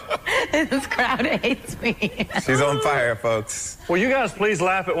 This crowd hates me. She's on fire, folks. Will you guys please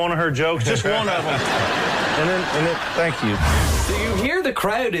laugh at one of her jokes? Just one of them. And then, thank you. So you hear the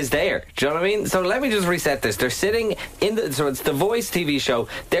crowd is there. Do you know what I mean? So let me just reset this. They're sitting so it's the Voice TV show.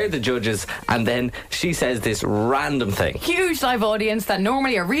 They're the judges, and then she says this random thing. Huge live audience that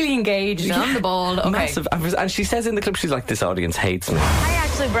normally are really engaged and on the ball. Okay. Massive. And she says in the clip, she's like, this audience hates me. I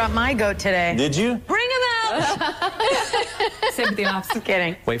actually brought my goat today. Did you? Bring him out! Sympathy laughs.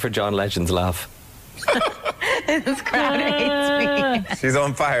 Kidding. Wait for John Legend's laugh. This crowd hates me. She's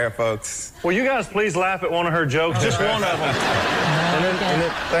on fire, folks. Will you guys please laugh at one of her jokes? Just one of them.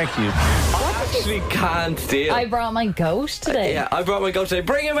 Thank you. I actually can't deal. I brought my goat today. Yeah, I brought my goat today.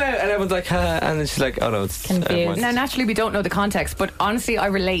 Bring him out, and everyone's like, and then she's like, oh no, it's Confused. Now, naturally, we don't know the context, but honestly, I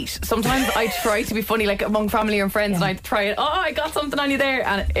relate. Sometimes I try to be funny, like among family and friends, and I try it. Oh, I got something on you there,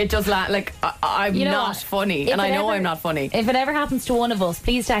 and it just like I'm You know not what? funny, If and I it know ever- I'm not funny. If it ever happens to one of us,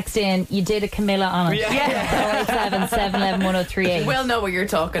 please text in. You did a Camilla on it. Yeah. 087 711 1038. We'll know what you're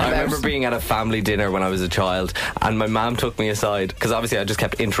talking I about. remember being at a family dinner when I was a child, and my mum took me aside because obviously I just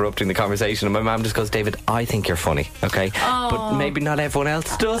kept interrupting the conversation, and my mum just goes, David, I think you're funny, okay? But maybe not everyone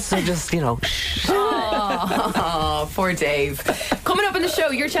else does, so just, shh. Oh, poor Dave. Coming up in the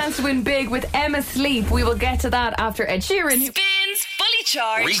show, your chance to win big with Emma Sleep. We will get to that after Ed Sheeran. Spins Fully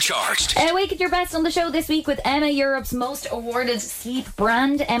Charged. Recharged. Wake at your best on the show this week with Emma, Europe's most awarded sleep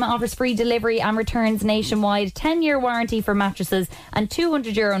brand. Emma offers free delivery and returns nationwide, 10-year warranty for mattresses, and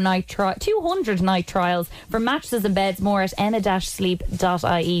 €200 night trials for mattresses and beds. More at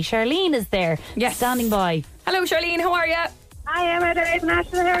emma-sleep.ie. Charlene is there, standing by. Hello, Charlene. How are you? Hi, Emma, Dave, and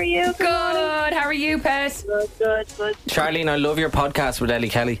Ashley. How are you? Good. How are you, Pet? Good. Charlene, I love your podcast with Ellie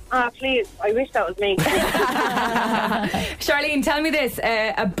Kelly. Please, I wish that was me. Charlene, tell me this.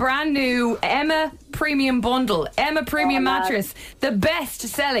 A brand new Emma Premium Bundle, Emma Premium Mattress, the best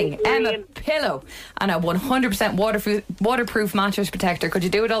selling Emma Pillow, and a 100% waterproof mattress protector. Could you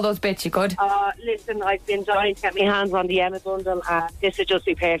do with all those bits? You could? Listen, I've been dying to get my hands on the Emma bundle, and this would just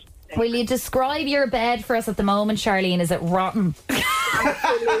be perfect. Will you describe your bed for us at the moment, Charlene? Is it rotten?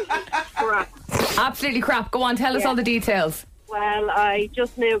 Absolutely crap. Go on, tell us all the details. Well, I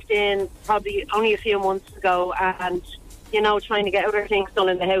just moved in probably only a few months ago, and trying to get other things done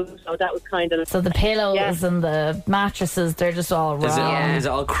in the house, so that was kind of... So the pillows and the mattresses, they're just all wrong. Is it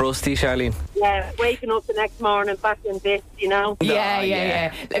all crusty, Charlene? Yeah, waking up the next morning back in bits,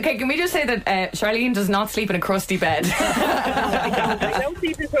 Yeah. Okay, can we just say that Charlene does not sleep in a crusty bed? I don't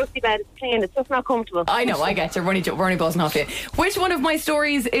sleep in a crusty bed. It's clean. It's just not comfortable. I know, I get you. We're only buzzing off you. Which one of my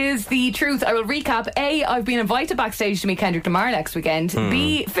stories is the truth? I will recap. A, I've been invited backstage to meet Kendrick Lamar next weekend.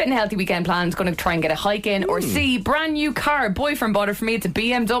 B, fit and healthy weekend plans, going to try and get a hike in. Or C, brand new car boyfriend bought it for me. It's a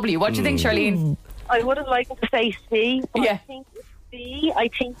BMW. What do you think, Charlene? I would have liked to say C, but Yeah. I think it's B. I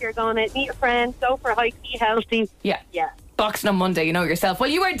think you're going to meet a friend, go for a hike, be healthy. Yeah. Yeah. Boxing on Monday, you know yourself. Well,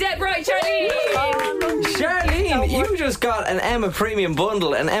 you are dead right, Charlene. Charlene, you just got an Emma Premium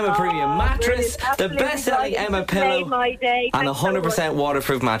Bundle, an Emma Premium mattress, the best-selling Emma pillow, and a 100%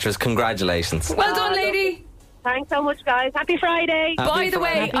 waterproof mattress. Congratulations. Well done, lady. Thanks so much, guys. Happy Friday. By the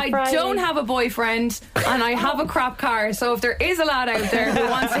way, Happy I Friday. don't have a boyfriend and I have a crap car, so if there is a lad out there who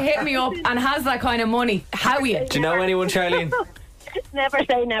wants to hit me up and has that kind of money, how are you? Do you know anyone, Charlene? Never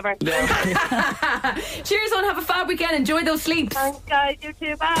say never. Cheers on, have a fab weekend, enjoy those sleeps. Thanks, guys. You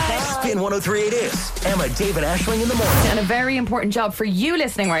too. Bye. Spin 1038 is Emma, Dave, and Ashling in the morning. And a very important job for you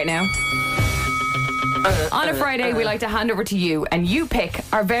listening right now. On a Friday, we like to hand over to you, and you pick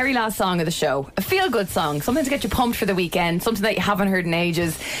our very last song of the show. A feel-good song, something to get you pumped for the weekend, something that you haven't heard in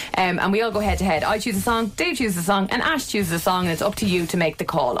ages, and we all go head-to-head. I choose a song, Dave chooses a song, and Ash chooses a song, and it's up to you to make the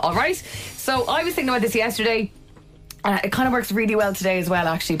call, all right? So I was thinking about this yesterday. It kind of works really well today as well,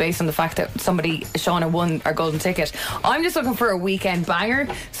 actually, based on the fact that Shauna won our golden ticket. I'm just looking for a weekend banger.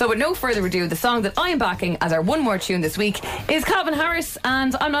 So with no further ado, the song that I am backing as our one more tune this week is Calvin Harris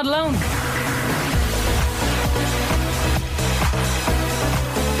and I'm Not Alone.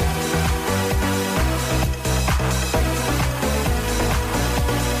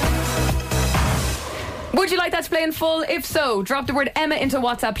 Would you like that to play in full? If so, drop the word Emma into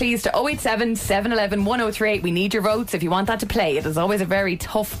WhatsApp, please, to 087 711 1038. We need your votes if you want that to play. It is always a very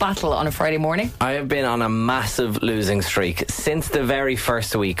tough battle on a Friday morning. I have been on a massive losing streak since the very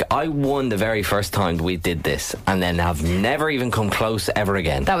first week. I won the very first time we did this, and then have never even come close ever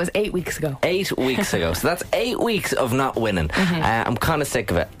again. That was 8 weeks ago. 8 weeks ago. So that's 8 weeks of not winning. I'm kind of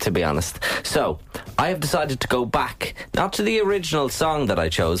sick of it, to be honest. So I have decided to go back, not to the original song that I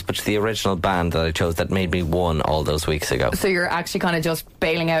chose, but to the original band that I chose that made me won all those weeks ago. So you're actually kind of just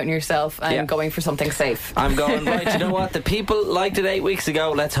bailing out on yourself and going for something safe. I'm going, right, you know what? The people liked it 8 weeks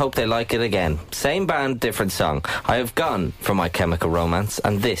ago. Let's hope they like it again. Same band, different song. I have gone for My Chemical Romance,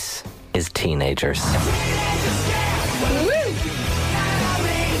 and this is Teenagers.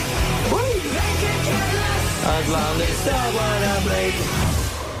 As long as someone I'm late.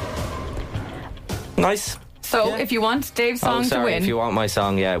 Nice. So if you want Dave's song to win. If you want my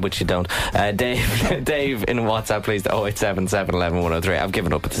song, yeah, which you don't. Dave in WhatsApp, please, 087 711 103. I've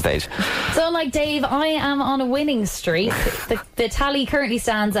given up at the stage. So, like Dave, I am on a winning streak. The tally currently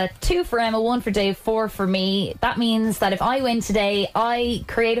stands at 2 for Emma, 1 for Dave, 4 for me. That means that if I win today, I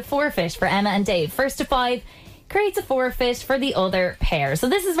create a forfeit for Emma and Dave. First to 5 creates a forfeit for the other pair. So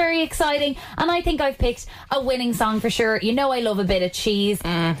this is very exciting, and I think I've picked a winning song for sure. You know I love a bit of cheese.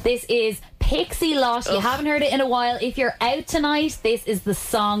 This is Pixie Lott. You haven't heard it in a while. If you're out tonight, this is the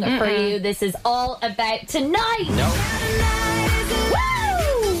song for you. This is all about tonight.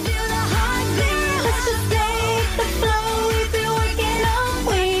 Let's just take the flow. We've been working all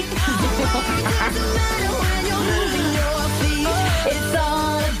week. It's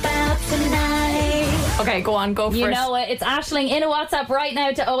all about tonight. Okay, go on, go for it. You know it. It's Aisling in a WhatsApp right now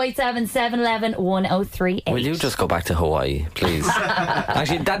to 087 711 1038. Will you just go back to Hawaii, please?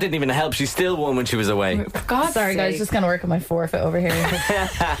 Actually, that didn't even help. She still won when she was away. Sorry, guys, just going to work on my forfeit over here.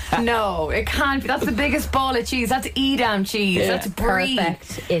 No, it can't be. That's the biggest ball of cheese. That's Edam cheese. Yeah. That's brie.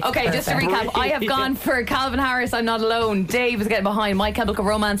 Perfect. It's okay, just to perfect. recap, I have gone for Calvin Harris, I'm Not Alone. Dave is getting behind My Chemical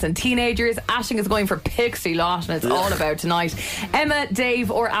Romance and Teenagers. Aisling is going for Pixie Lott, and it's all about tonight. Emma,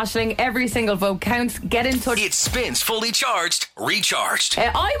 Dave, or Aisling, every single vote counts. Get in touch. It spins fully charged, recharged.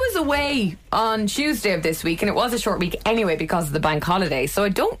 I was away on Tuesday of this week, and it was a short week anyway because of the bank holiday. So I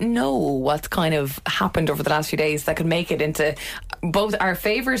don't know what's kind of happened over the last few days that could make it into both our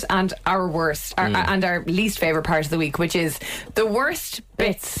favourite and our worst, and our least favourite part of the week, which is the worst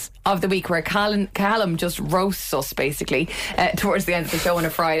bits of the week where Callum just roasts us basically towards the end of the show on a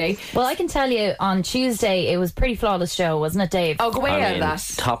Friday. Well, I can tell you on Tuesday it was a pretty flawless show, wasn't it, Dave? Oh, go away out of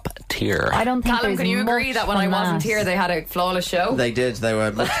that. Top tier. I don't think Callum, can you agree that when I wasn't here they had a flawless show? They did. They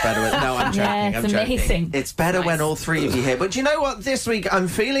were much better. No, I'm joking. Yeah, it's I'm joking. amazing. It's better when all three of you here. But you know what? This week I'm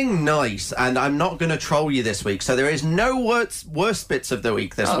feeling nice, and I'm not going to troll you this week. So there is no worst bits of the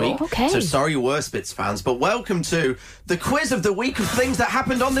week this week. Okay. So sorry, worst bits fans, but welcome to the quiz of the week of things that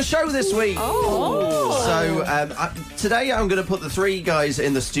happened on the show this week. So today I'm going to put the three guys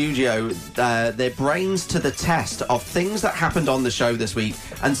in the studio, their brains to the test of things that happened on the show this week,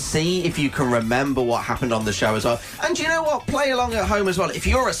 and see if you can remember what happened on the show as well. And you know what? Play along at home as well. If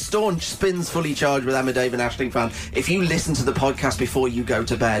you're a staunch Spins Fully Charged with Emma, Dave and Aisling fan, if you listen to the podcast before you go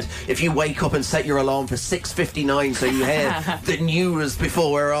to bed, if you wake up and set your alarm for 6:59 so you hear the news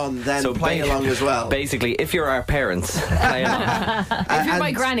before we're on, then So play along as well. Basically, if you're our parents, play along. If you're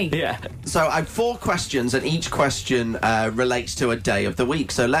my granny. Yeah. So I have 4 questions, and each question relates to a day of the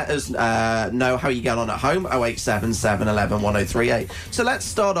week. So let us know how you get on at home. 087 711 1038. So let's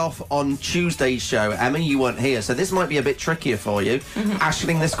start off on Tuesday's show. Emma, you weren't here, so this might be a bit trickier for you.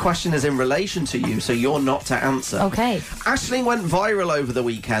 Aisling, this question is in relation to you, so you're not to answer. Okay. Aisling went viral over the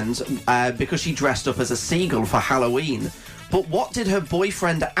weekend because she dressed up as a seagull for Halloween. But what did her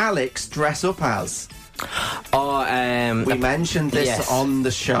boyfriend Alex dress up as? We mentioned this on the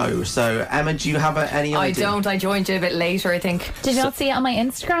show. So, Emma, do you have any idea? I don't. I joined you a bit later, I think. Did you not see it on my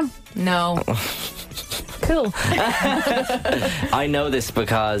Instagram? No. Cool. I know this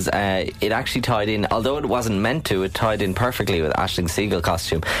because it actually tied in, although it wasn't meant to, it tied in perfectly with Aisling's seagull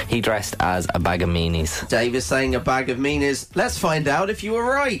costume. He dressed as a bag of meanies. Dave is saying a bag of meanies. Let's find out if you were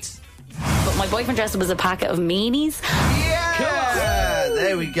right. But my boyfriend dressed up as a packet of meanies. Yeah!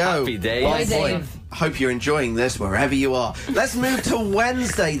 There we go. Happy days. Bye, Dave. Hope you're enjoying this wherever you are. Let's move to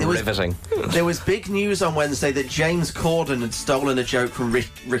Wednesday. Riveting. There was big news on Wednesday that James Corden had stolen a joke from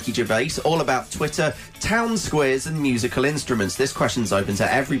Ricky Gervais, all about Twitter, town squares and musical instruments. This question's open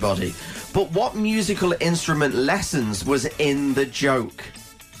to everybody. But what musical instrument lessons was in the joke?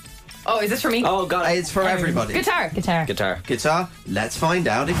 Oh, is this for me? Oh, God. It's for everybody. Guitar. Guitar. Let's find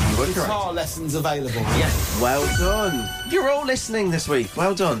out if you were correct. Guitar lessons available. Yes. Well done. You're all listening this week.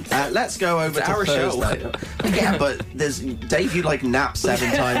 Well done. Let's go over It's to our Thursday. show. Yeah, but there's Dave. You like nap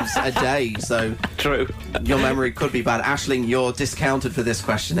 7 times a day, so True. your memory could be bad. Aisling, you're discounted for this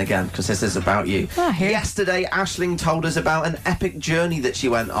question again because this is about you. Yesterday, Aisling told us about an epic journey that she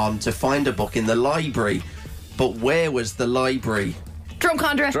went on to find a book in the library. But where was the library?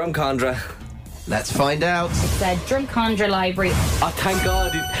 Drumcondra. Let's find out. It said Drumcondra Library. Oh, thank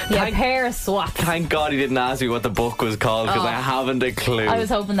God. Pair of swats. Thank God he didn't ask me what the book was called because I haven't a clue. I was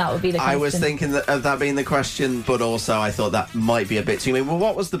hoping that would be the question. I was thinking of that being the question, but also I thought that might be a bit too many. Well,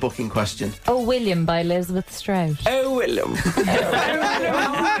 what was the booking question? Oh, William by Elizabeth Strout. Oh, William.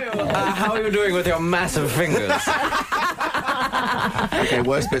 How are you doing with your massive fingers? Okay,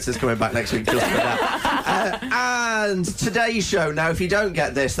 Worst Bits is coming back next week just for that. And today's show, now if you don't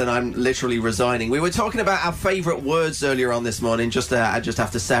get this, then I'm literally resigning. We were talking about our favourite words earlier on this morning, just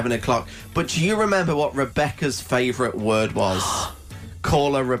after 7 o'clock. But do you remember what Rebecca's favourite word was?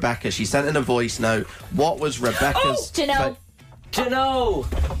 Call her Rebecca. She sent in a voice note. What was Rebecca's... Do you know?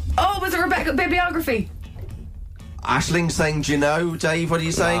 Oh, was it Rebecca bibliography? Aisling saying, do you know? Dave, what are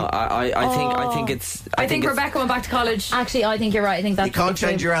you saying? No, I think it's. I think Rebecca went back to college. Actually, I think you're right. I think that's. You can't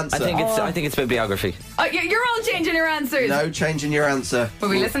change your answer. I think it's bibliography. You're all changing your answers. No changing your answer. Will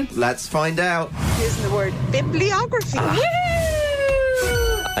we listen? Let's find out. Using the word bibliography.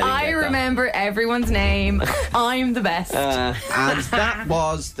 I remember everyone's name. I'm the best. And that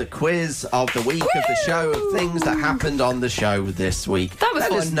was the quiz of the week of the show of things that happened on the show this week. That was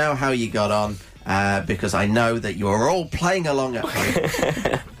Let us fun. know how you got on. Because I know that you're all playing along at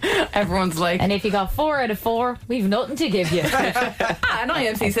home. Everyone's like... And if you got 4 out of 4, we've nothing to give you. An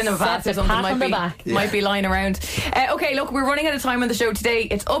IMC Cinema Pass or That's a pat on the something back. might be lying around. Okay, look, we're running out of time on the show today.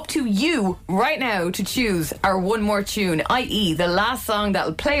 It's up to you right now to choose our one more tune, i.e. the last song that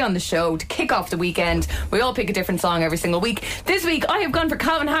will play on the show to kick off the weekend. We all pick a different song every single week. This week, I have gone for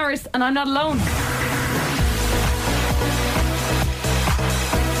Calvin Harris, and I'm not alone.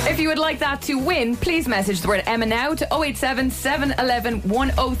 If you would like that to win, please message the word Emma now to 087 711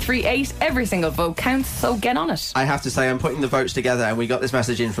 1038. Every single vote counts, so get on it. I have to say, I'm putting the votes together, and we got this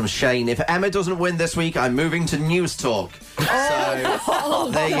message in from Shane. If Emma doesn't win this week, I'm moving to News Talk. So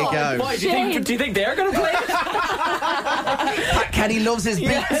there you go. Why, do you think they're going to play it? Pat Kenny loves his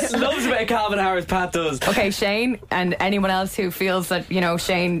beats. Loves a bit of Calvin Harris, Pat does. Okay, Shane, and anyone else who feels that,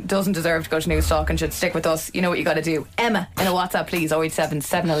 Shane doesn't deserve to go to News Talk and should stick with us, you know what you got to do. Emma, in a WhatsApp, please, 087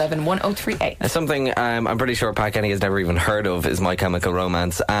 711 1038. Something I'm pretty sure Pat Kenny has never even heard of is My Chemical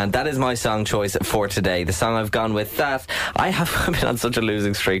Romance, and that is my song choice for today. The song I've gone with, that I have been on such a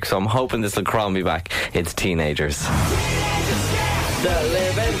losing streak, so I'm hoping this will crawl me back. It's Teenagers. The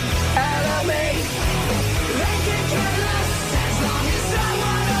living out of me.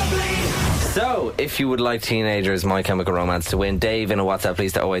 So, if you would like Teenagers, My Chemical Romance to win, Dave in a WhatsApp,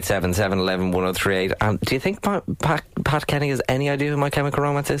 please, to 087 711 1038. Do you think Pat Kenny has any idea who My Chemical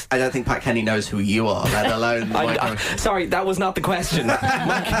Romance is? I don't think Pat Kenny knows who you are, let alone... Sorry, that was not the question.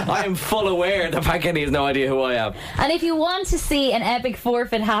 I am full aware that Pat Kenny has no idea who I am. And if you want to see an epic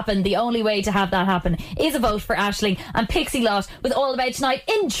forfeit happen, the only way to have that happen is a vote for Aisling and Pixie Lot with All About Tonight.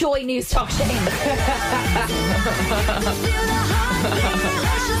 Enjoy News Talk, Shane.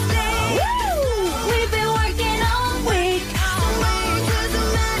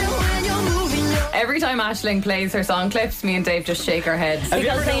 Every time Aisling plays her song clips, me and Dave just shake our heads.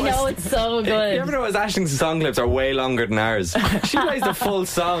 Because they know it's so good. You ever notice Aisling's song clips are way longer than ours? She plays the full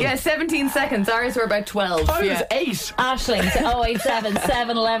song. Yeah, 17 seconds. Ours were about 12. Ours was 8. Aisling to 087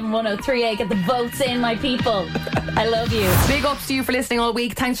 711 1038. Get the votes in, my people. I love you. Big ups to you for listening all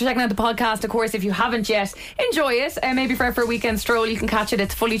week. Thanks for checking out the podcast. Of course, if you haven't yet, enjoy it. Maybe for a weekend stroll, you can catch it.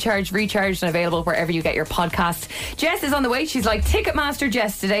 It's fully charged, recharged, and available wherever you get your podcasts. Jess is on the way. She's like Ticketmaster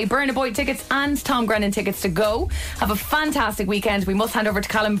Jess today. Burna Boy tickets and Tom Grennan tickets to go. Have a fantastic weekend. We must hand over to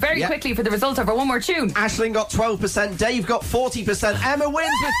Callum very quickly for the result of our one more tune. Aisling got 12%, Dave got 40%, Emma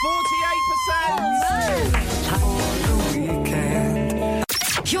wins with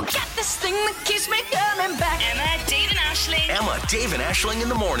 48%. You'll get this thing that keeps me coming back. Emma, Dave and Aisling. Emma, Dave and Aisling in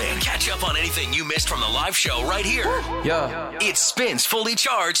the morning. Catch up on anything you missed from the live show right here. Yeah. It spins fully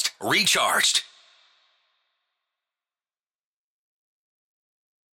charged, recharged.